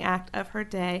parenting act of her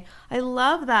day. I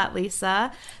love that,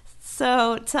 Lisa.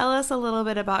 So tell us a little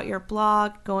bit about your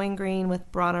blog, Going Green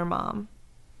with Bronner Mom.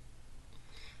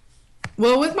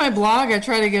 Well, with my blog, I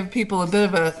try to give people a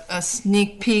bit of a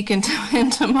sneak peek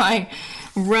into my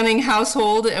running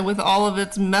household with all of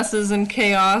its messes and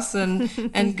chaos and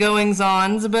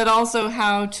goings-ons, but also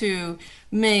how to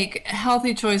make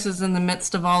healthy choices in the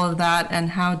midst of all of that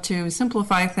and how to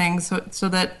simplify things so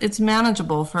that it's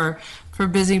manageable for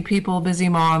busy people, busy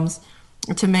moms,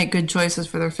 to make good choices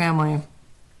for their family.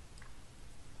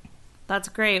 That's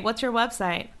great. What's your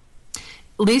website?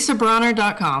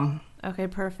 LisaBronner.com. Okay,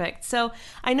 perfect. So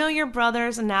I know your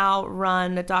brothers now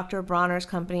run the Dr. Bronner's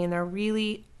company, and they're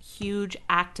really huge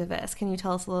activists. Can you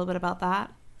tell us a little bit about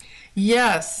that?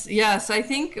 Yes. I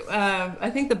think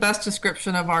the best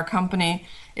description of our company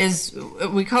is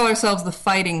we call ourselves the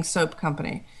Fighting Soap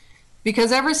Company,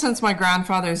 because ever since my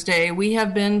grandfather's day, we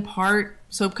have been part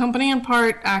soap company and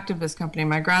part activist company.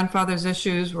 My grandfather's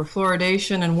issues were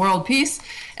fluoridation and world peace,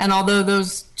 and although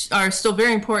those are still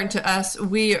very important to us,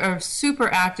 we are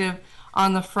super active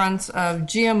on the fronts of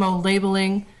GMO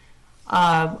labeling,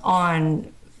 on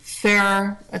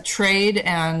fair trade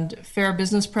and fair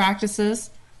business practices.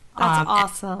 That's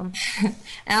awesome.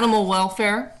 Animal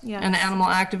welfare Yes. and animal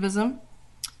activism,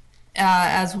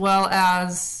 as well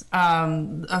as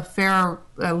a fair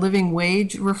living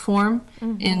wage reform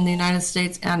in the United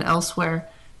States and elsewhere.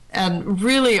 And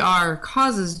really our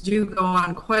causes do go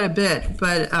on quite a bit,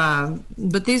 but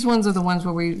these ones are the ones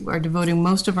where we are devoting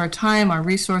most of our time, our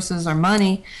resources, our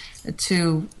money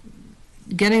to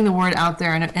getting the word out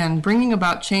there and bringing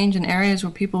about change in areas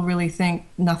where people really think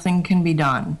nothing can be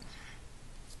done.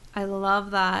 I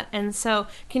love that. And so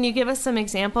can you give us some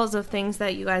examples of things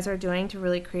that you guys are doing to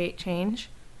really create change?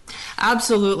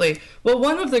 Absolutely. Well,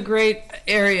 one of the great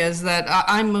areas that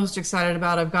I'm most excited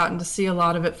about, I've gotten to see a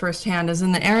lot of it firsthand, is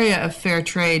in the area of fair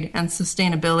trade and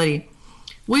sustainability.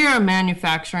 We are a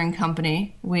manufacturing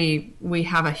company. We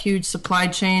have a huge supply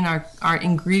chain. Our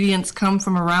ingredients come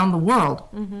from around the world.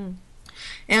 Mm-hmm.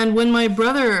 And when my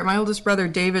oldest brother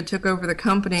David, took over the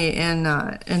company in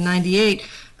 '98,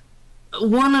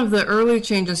 one of the early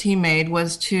changes he made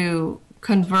was to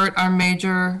convert our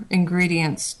major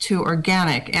ingredients to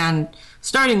organic, and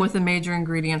starting with the major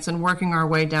ingredients and working our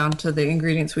way down to the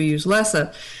ingredients we use less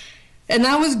of. And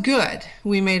that was good.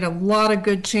 We made a lot of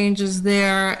good changes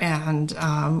there, and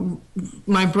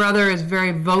my brother is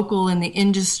very vocal in the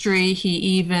industry. He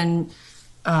even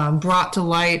brought to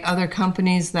light other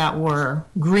companies that were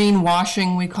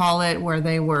greenwashing, we call it, where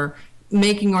they were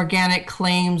making organic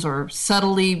claims or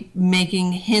subtly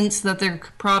making hints that their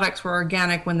products were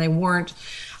organic when they weren't.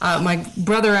 My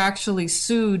brother actually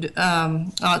sued,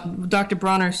 Dr.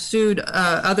 Bronner sued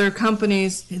other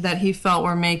companies that he felt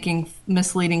were making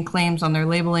misleading claims on their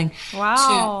labeling.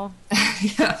 Wow.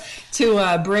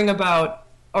 To bring about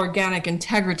organic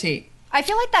integrity. I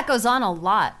feel like that goes on a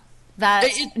lot, that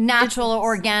natural or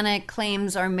organic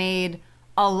claims are made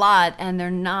a lot and they're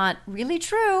not really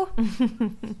true.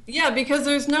 Yeah, because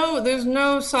there's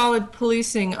no solid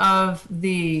policing of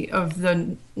the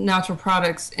natural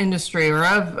products industry or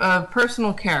of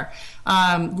personal care.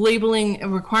 Labeling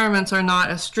requirements are not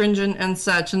as stringent and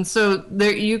such, and so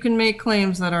there you can make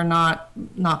claims that are not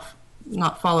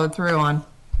followed through on.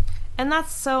 And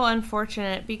that's so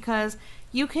unfortunate, because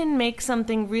you can make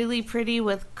something really pretty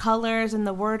with colors and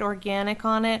the word organic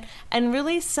on it and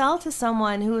really sell to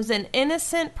someone who is an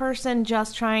innocent person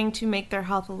just trying to make their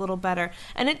health a little better.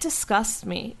 And it disgusts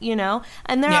me, you know?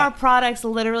 And there are products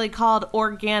literally called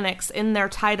organics in their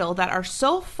title that are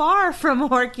so far from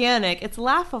organic. It's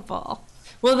laughable.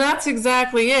 Well, that's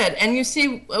exactly it. And you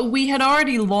see, we had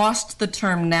already lost the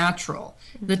term natural.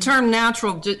 The term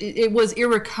natural, it was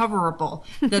irrecoverable,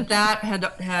 that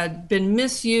had been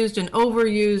misused and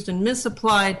overused and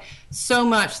misapplied so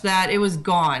much that it was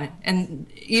gone. And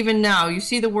even now, you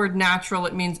see the word natural,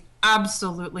 it means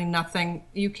absolutely nothing.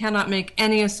 You cannot make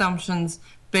any assumptions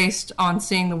based on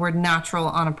seeing the word natural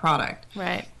on a product.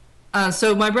 Right.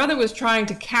 So my brother was trying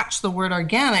to catch the word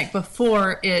organic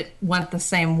before it went the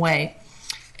same way.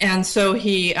 And so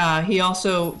he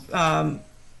also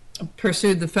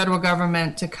pursued the federal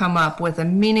government to come up with a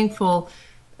meaningful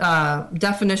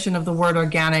definition of the word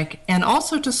organic, and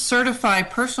also to certify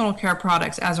personal care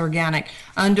products as organic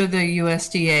under the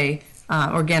USDA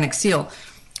organic seal.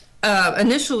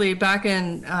 Initially, back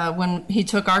in when he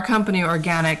took our company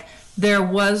organic, there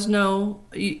was no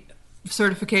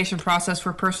certification process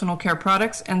for personal care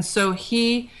products, and so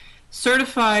he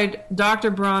certified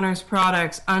Dr. Bronner's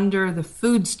products under the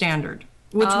food standard,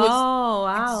 which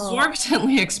was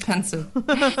exorbitantly expensive.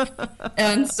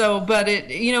 And so, but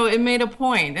it made a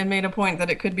point. It made a point that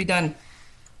it could be done.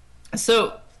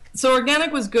 So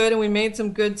organic was good, and we made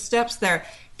some good steps there.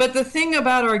 But the thing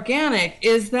about organic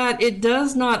is that it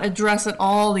does not address at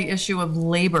all the issue of the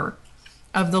labor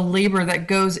that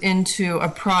goes into a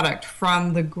product,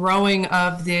 from the growing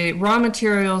of the raw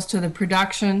materials to the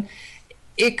production.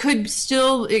 It could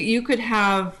you could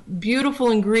have beautiful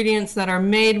ingredients that are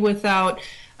made without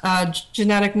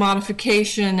genetic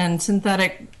modification and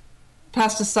synthetic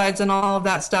pesticides and all of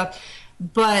that stuff,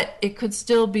 but it could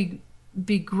still be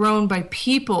grown by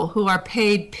people who are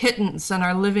paid pittance and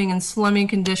are living in slummy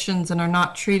conditions and are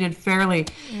not treated fairly.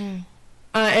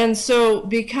 And so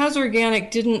because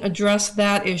organic didn't address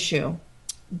that issue,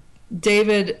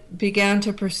 David began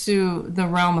to pursue the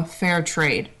realm of fair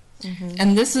trade.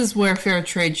 And this is where fair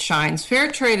trade shines.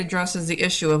 Fair trade addresses the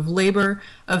issue of labor,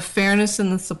 of fairness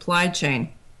in the supply chain.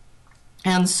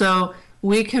 And so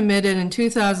we committed in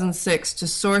 2006 to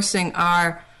sourcing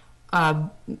our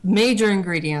major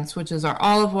ingredients, which is our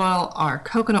olive oil, our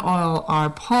coconut oil, our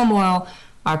palm oil,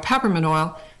 our peppermint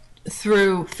oil,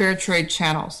 through fair trade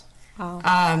channels.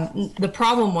 The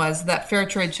problem was that fair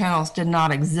trade channels did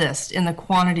not exist in the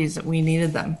quantities that we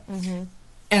needed them.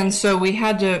 And so we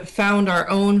had to found our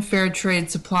own fair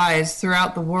trade supplies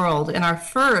throughout the world. And our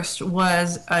first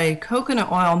was a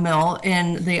coconut oil mill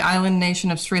in the island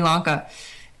nation of Sri Lanka.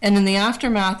 And in the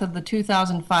aftermath of the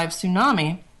 2005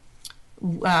 tsunami,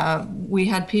 we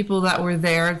had people that were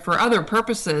there for other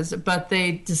purposes, but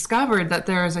they discovered that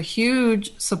there is a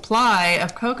huge supply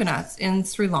of coconuts in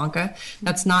Sri Lanka.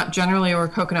 That's not generally where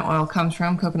coconut oil comes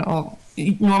from. Coconut oil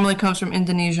normally comes from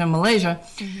Indonesia and Malaysia.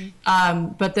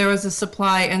 But there was a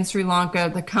supply in Sri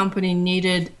Lanka. The company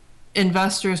needed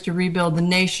investors to rebuild the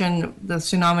nation. The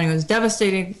tsunami was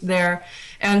devastating there.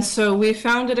 And so we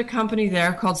founded a company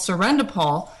there called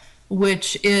Serendipol,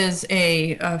 which is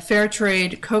a fair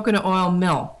trade coconut oil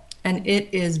mill, and it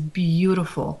is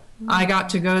beautiful. I got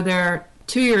to go there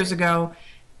 2 years ago,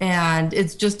 and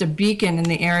it's just a beacon in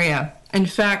the area. In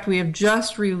fact, we have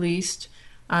just released,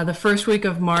 the first week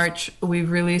of March, we've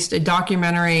released a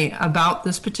documentary about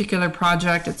this particular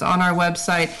project. It's on our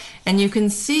website, and you can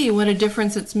see what a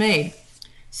difference it's made.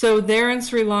 So there in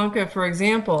Sri Lanka, for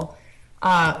example,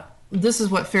 this is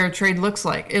what fair trade looks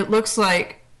like. It looks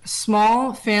like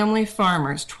small family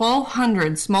farmers,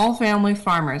 1,200 small family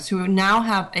farmers who now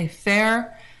have a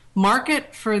fair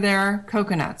market for their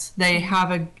coconuts. They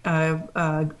have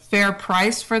a fair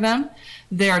price for them.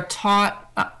 They're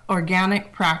taught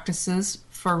organic practices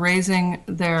for raising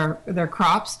their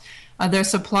crops. They're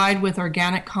supplied with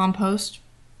organic compost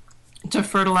to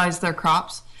fertilize their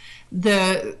crops.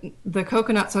 The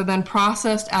coconuts are then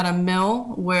processed at a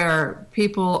mill where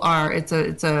people are. It's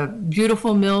a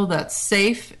beautiful mill that's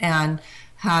safe and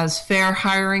has fair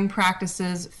hiring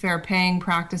practices, fair paying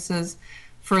practices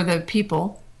for the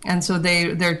people, and so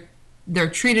they're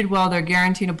treated well. They're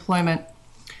guaranteed employment,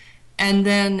 and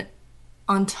then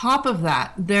on top of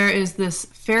that, there is this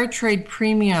fair trade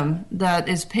premium that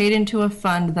is paid into a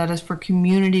fund that is for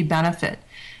community benefit,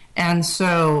 and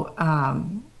so.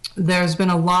 There's been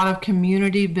a lot of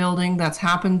community building that's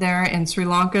happened there in Sri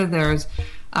Lanka. There's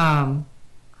a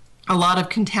lot of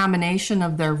contamination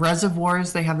of their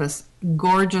reservoirs. They have this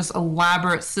gorgeous,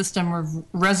 elaborate system of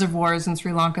reservoirs in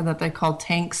Sri Lanka that they call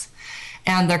tanks.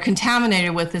 And they're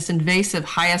contaminated with this invasive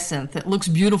hyacinth. It looks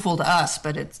beautiful to us,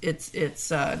 but it's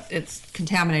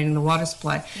contaminating the water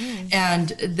supply. And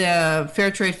the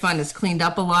Fair Trade Fund has cleaned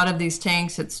up a lot of these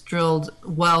tanks. It's drilled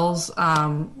wells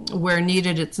where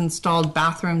needed. It's installed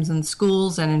bathrooms in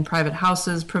schools and in private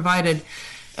houses, provided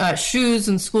shoes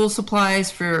and school supplies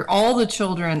for all the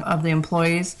children of the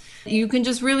employees. You can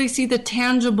just really see the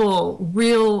tangible,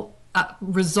 real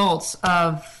results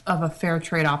of a fair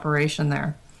trade operation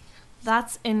there.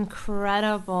 That's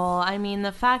incredible. I mean,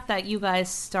 the fact that you guys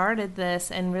started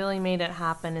this and really made it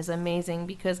happen is amazing,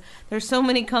 because there's so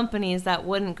many companies that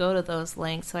wouldn't go to those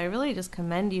lengths. So I really just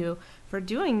commend you for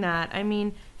doing that. I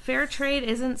mean, fair trade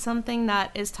isn't something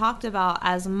that is talked about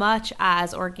as much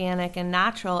as organic and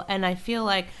natural. And I feel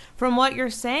like from what you're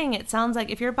saying, it sounds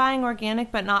like if you're buying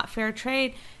organic but not fair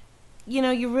trade,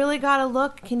 you really got to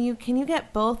look. Can you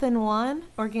get both in one,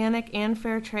 organic and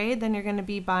fair trade? Then you're going to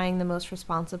be buying the most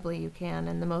responsibly you can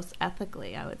and the most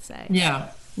ethically, I would say.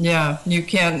 Yeah, you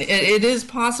can. It is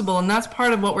possible, and that's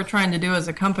part of what we're trying to do as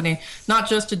a company, not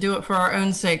just to do it for our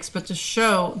own sakes, but to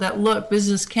show that, look,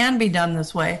 business can be done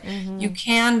this way. You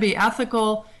can be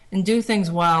ethical and do things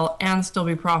well and still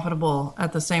be profitable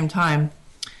at the same time.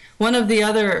 One of the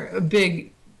other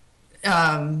big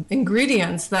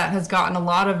ingredients that has gotten a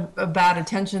lot of bad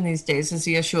attention these days is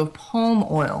the issue of palm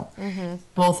oil,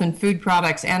 both in food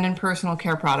products and in personal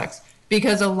care products.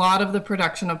 Because a lot of the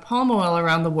production of palm oil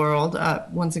around the world,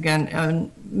 once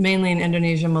again, mainly in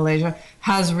Indonesia and Malaysia,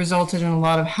 has resulted in a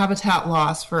lot of habitat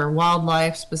loss for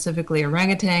wildlife, specifically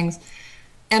orangutans.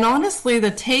 And honestly,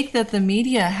 the take that the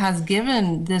media has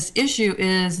given this issue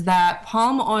is that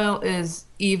palm oil is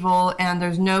evil and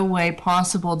there's no way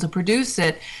possible to produce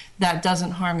it that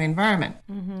doesn't harm the environment.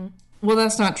 Well,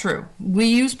 that's not true. We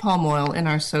use palm oil in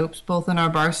our soaps, both in our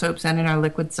bar soaps and in our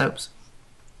liquid soaps.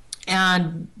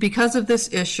 And because of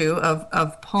this issue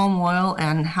of palm oil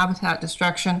and habitat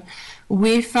destruction,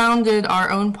 we founded our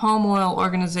own palm oil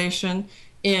organization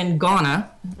in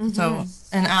Ghana, so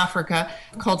in Africa,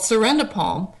 called Surrender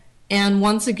Palm. And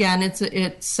once again,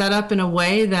 it's set up in a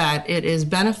way that it is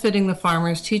benefiting the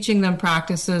farmers, teaching them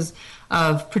practices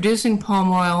of producing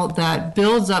palm oil that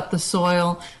builds up the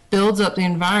soil, builds up the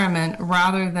environment,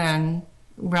 rather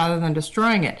than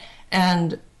destroying it.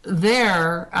 And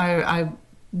there,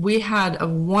 we had a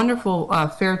wonderful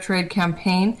fair trade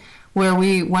campaign where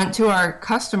we went to our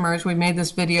customers. We made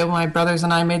this video. My brothers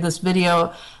and I made this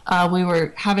video. We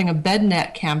were having a bed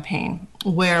net campaign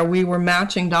where we were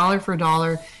matching dollar for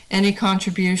dollar any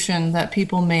contribution that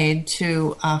people made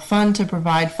to fund to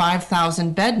provide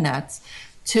 5,000 bed nets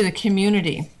to the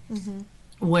community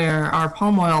where our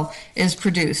palm oil is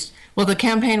produced. Well, the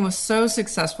campaign was so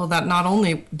successful that not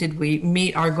only did we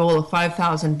meet our goal of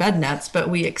 5,000 bed nets, but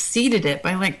we exceeded it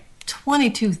by like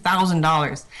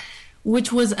 $22,000,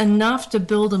 which was enough to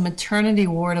build a maternity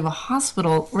ward of a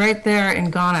hospital right there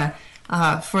in Ghana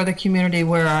for the community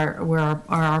where our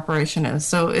operation is.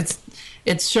 So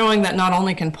it's showing that not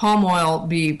only can palm oil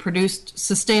be produced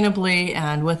sustainably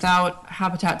and without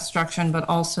habitat destruction, but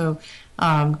also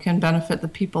can benefit the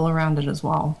people around it as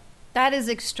well. That is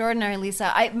extraordinary,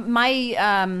 Lisa. My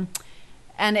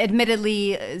and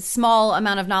admittedly small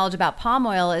amount of knowledge about palm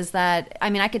oil is that, I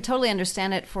mean, I could totally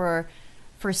understand it for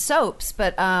soaps,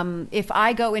 but if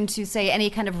I go into, say, any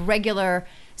kind of regular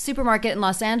supermarket in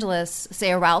Los Angeles,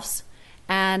 say a Ralph's,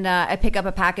 and I pick up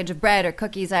a package of bread or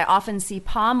cookies, I often see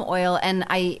palm oil, and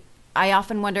I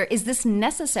often wonder, is this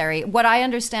necessary? What I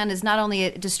understand is not only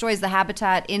it destroys the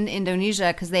habitat in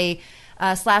Indonesia because they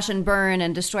slash and burn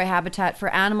and destroy habitat for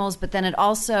animals, but then it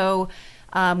also,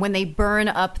 when they burn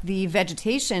up the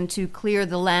vegetation to clear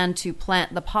the land to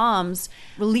plant the palms,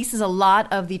 releases a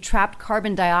lot of the trapped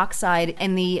carbon dioxide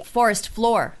in the forest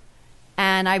floor.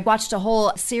 And I watched a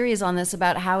whole series on this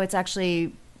about how it's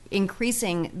actually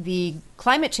increasing the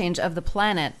climate change of the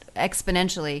planet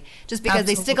exponentially, just because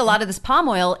they stick a lot of this palm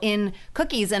oil in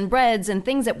cookies and breads and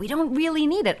things that we don't really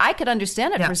need it. I could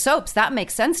understand it for soaps. That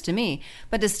makes sense to me.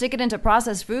 But to stick it into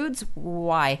processed foods,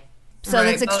 why? So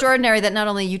it's extraordinary that not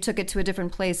only you took it to a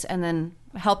different place and then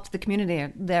helped the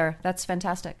community there. That's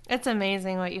fantastic. It's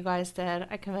amazing what you guys did.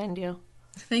 I commend you.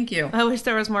 Thank you. I wish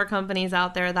there was more companies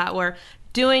out there that were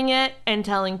doing it and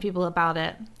telling people about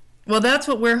it. Well, that's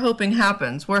what we're hoping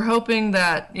happens. We're hoping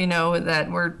that,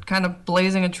 that we're kind of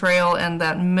blazing a trail and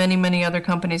that many, many other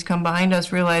companies come behind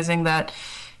us realizing that,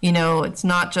 it's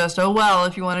not just, oh, well,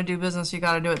 if you want to do business, you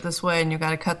got to do it this way and you got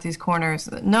to cut these corners.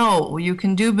 No, you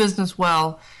can do business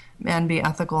well and be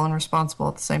ethical and responsible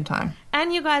at the same time.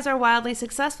 And you guys are wildly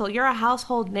successful. You're a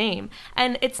household name.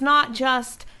 And it's not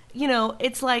just...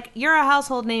 it's like you're a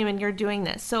household name and you're doing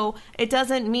this. So it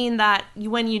doesn't mean that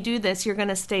when you do this, you're going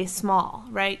to stay small,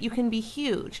 right? You can be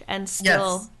huge and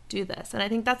still do this. And I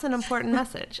think that's an important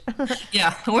message.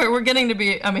 Yeah, we're getting to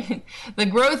be, the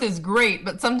growth is great,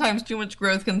 but sometimes too much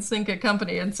growth can sink a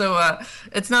company. And so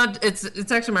it's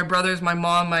actually my brothers, my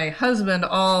mom, my husband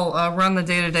all run the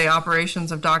day-to-day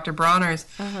operations of Dr. Bronner's.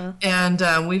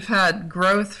 And we've had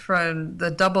growth from the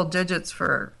double digits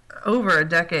for over a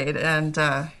decade, and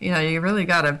you really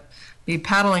got to be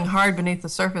paddling hard beneath the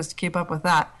surface to keep up with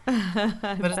that.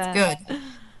 But it's good.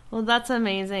 Well, that's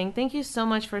amazing. Thank you so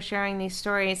much for sharing these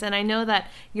stories. And I know that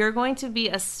you're going to be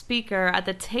a speaker at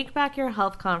the Take Back Your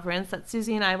Health conference that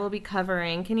Susie and I will be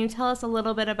covering. Can you tell us a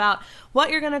little bit about what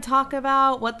you're going to talk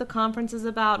about, what the conference is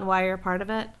about, and why you're a part of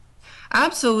it?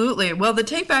 Absolutely. Well, the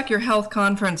Take Back Your Health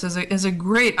conference is a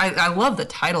great, I love the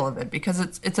title of it because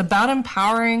it's about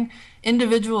empowering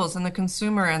individuals and the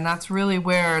consumer, and that's really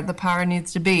where the power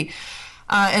needs to be.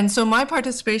 And so my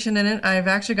participation in it, I've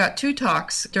actually got 2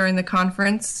 talks during the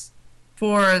conference.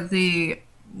 For the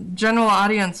general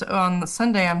audience on the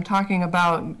Sunday, I'm talking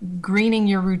about greening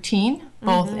your routine,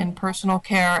 both in personal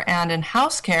care and in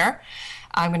house care.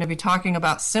 I'm going to be talking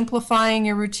about simplifying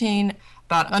your routine,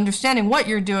 about understanding what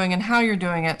you're doing and how you're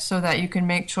doing it so that you can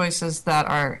make choices that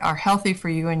are healthy for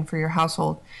you and for your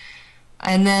household.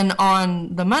 And then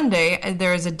on the Monday,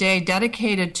 there is a day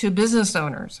dedicated to business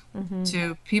owners,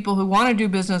 to people who want to do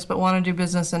business but want to do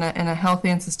business in a healthy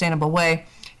and sustainable way.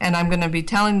 And I'm going to be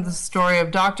telling the story of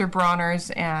Dr.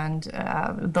 Bronner's and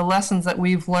the lessons that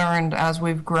we've learned as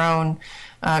we've grown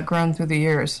through the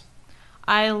years.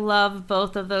 I love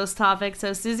both of those topics.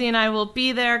 So Susie and I will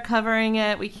be there covering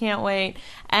it. We can't wait.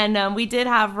 And we did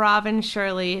have Robin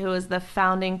Shirley, who is the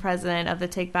founding president of the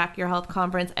Take Back Your Health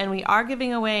conference. And we are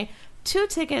giving away 2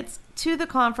 tickets to the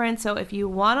conference. So if you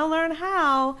want to learn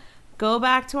how, go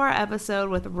back to our episode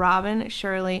with Robin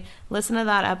Shirley. Listen to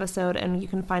that episode and you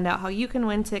can find out how you can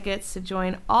win tickets to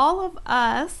join all of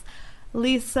us,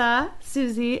 Lisa,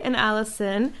 Susie, and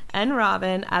Allison, and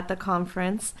Robin at the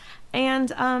conference. And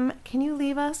can you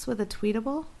leave us with a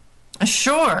tweetable?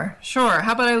 Sure.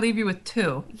 How about I leave you with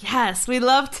 2? Yes, we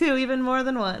love 2, even more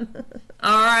than 1.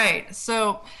 All right.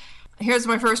 So here's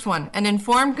my first one. An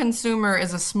informed consumer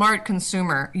is a smart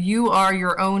consumer. You are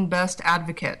your own best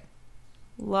advocate.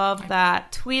 Love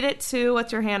that. Tweet it to,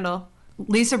 what's your handle?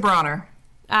 Lisa Bronner.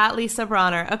 At Lisa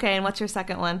Bronner. Okay, and what's your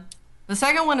second one? The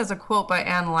second one is a quote by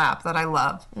Ann Lapp that I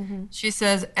love. She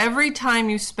says, every time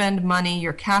you spend money,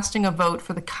 you're casting a vote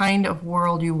for the kind of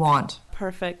world you want.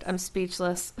 Perfect. I'm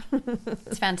speechless.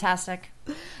 It's fantastic.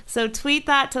 So tweet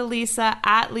that to Lisa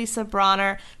at Lisa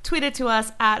Bronner. Tweet it to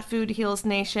us at Food Heals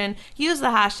Nation. Use the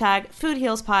hashtag Food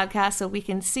Heals Podcast so we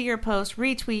can see your post,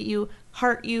 retweet you,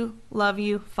 heart you, love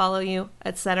you, follow you,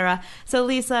 etc. So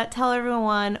Lisa, tell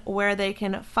everyone where they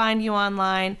can find you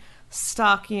online,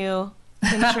 stalk you,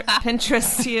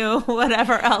 Pinterest you,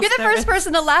 whatever else. You're the first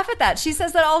person to laugh at that. She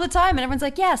says that all the time, and everyone's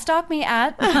like, yeah, stalk me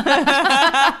at.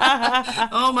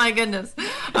 Oh, my goodness.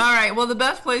 All right. Well, the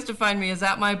best place to find me is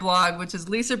at my blog, which is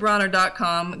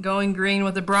lisabronner.com, Going Green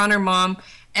with the Bronner Mom.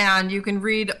 And you can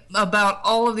read about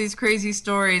all of these crazy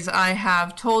stories I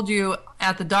have told you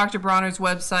at the Dr. Bronner's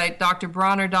website,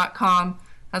 drbronner.com.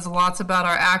 Has lots about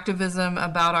our activism,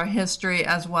 about our history,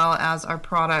 as well as our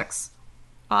products.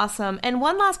 Awesome. And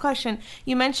one last question.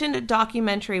 You mentioned a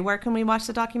documentary. Where can we watch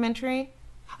the documentary?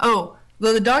 Oh,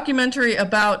 the documentary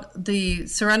about the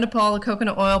Serendipal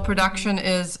coconut oil production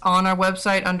is on our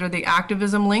website under the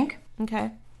Activism link.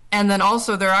 Okay. And then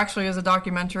also there actually is a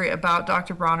documentary about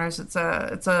Dr. Bronner's. It's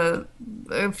a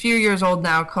few years old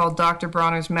now called Dr.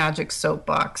 Bronner's Magic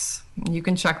Soapbox. You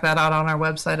can check that out on our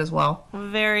website as well.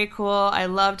 Very cool. I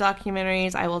love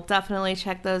documentaries. I will definitely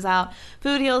check those out.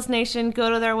 Food Heals Nation, go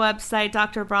to their website,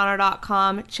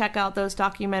 drbronner.com. Check out those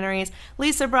documentaries.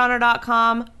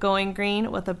 lisabronner.com, Going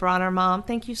Green with the Bronner Mom.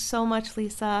 Thank you so much,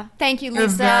 Lisa. Thank you, Lisa. You're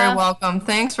very welcome.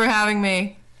 Thanks for having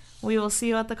me. We will see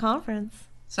you at the conference.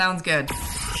 Sounds good.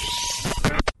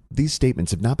 These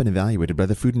statements have not been evaluated by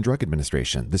the Food and Drug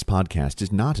Administration. This podcast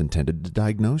is not intended to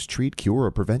diagnose, treat, cure,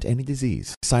 or prevent any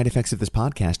disease. Side effects of this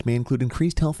podcast may include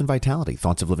increased health and vitality,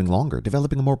 thoughts of living longer,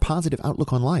 developing a more positive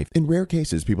outlook on life. In rare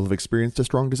cases, people have experienced a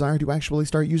strong desire to actually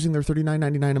start using their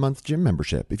 $39.99 a month gym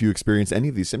membership. If you experience any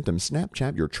of these symptoms,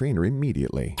 Snapchat your trainer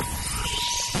immediately.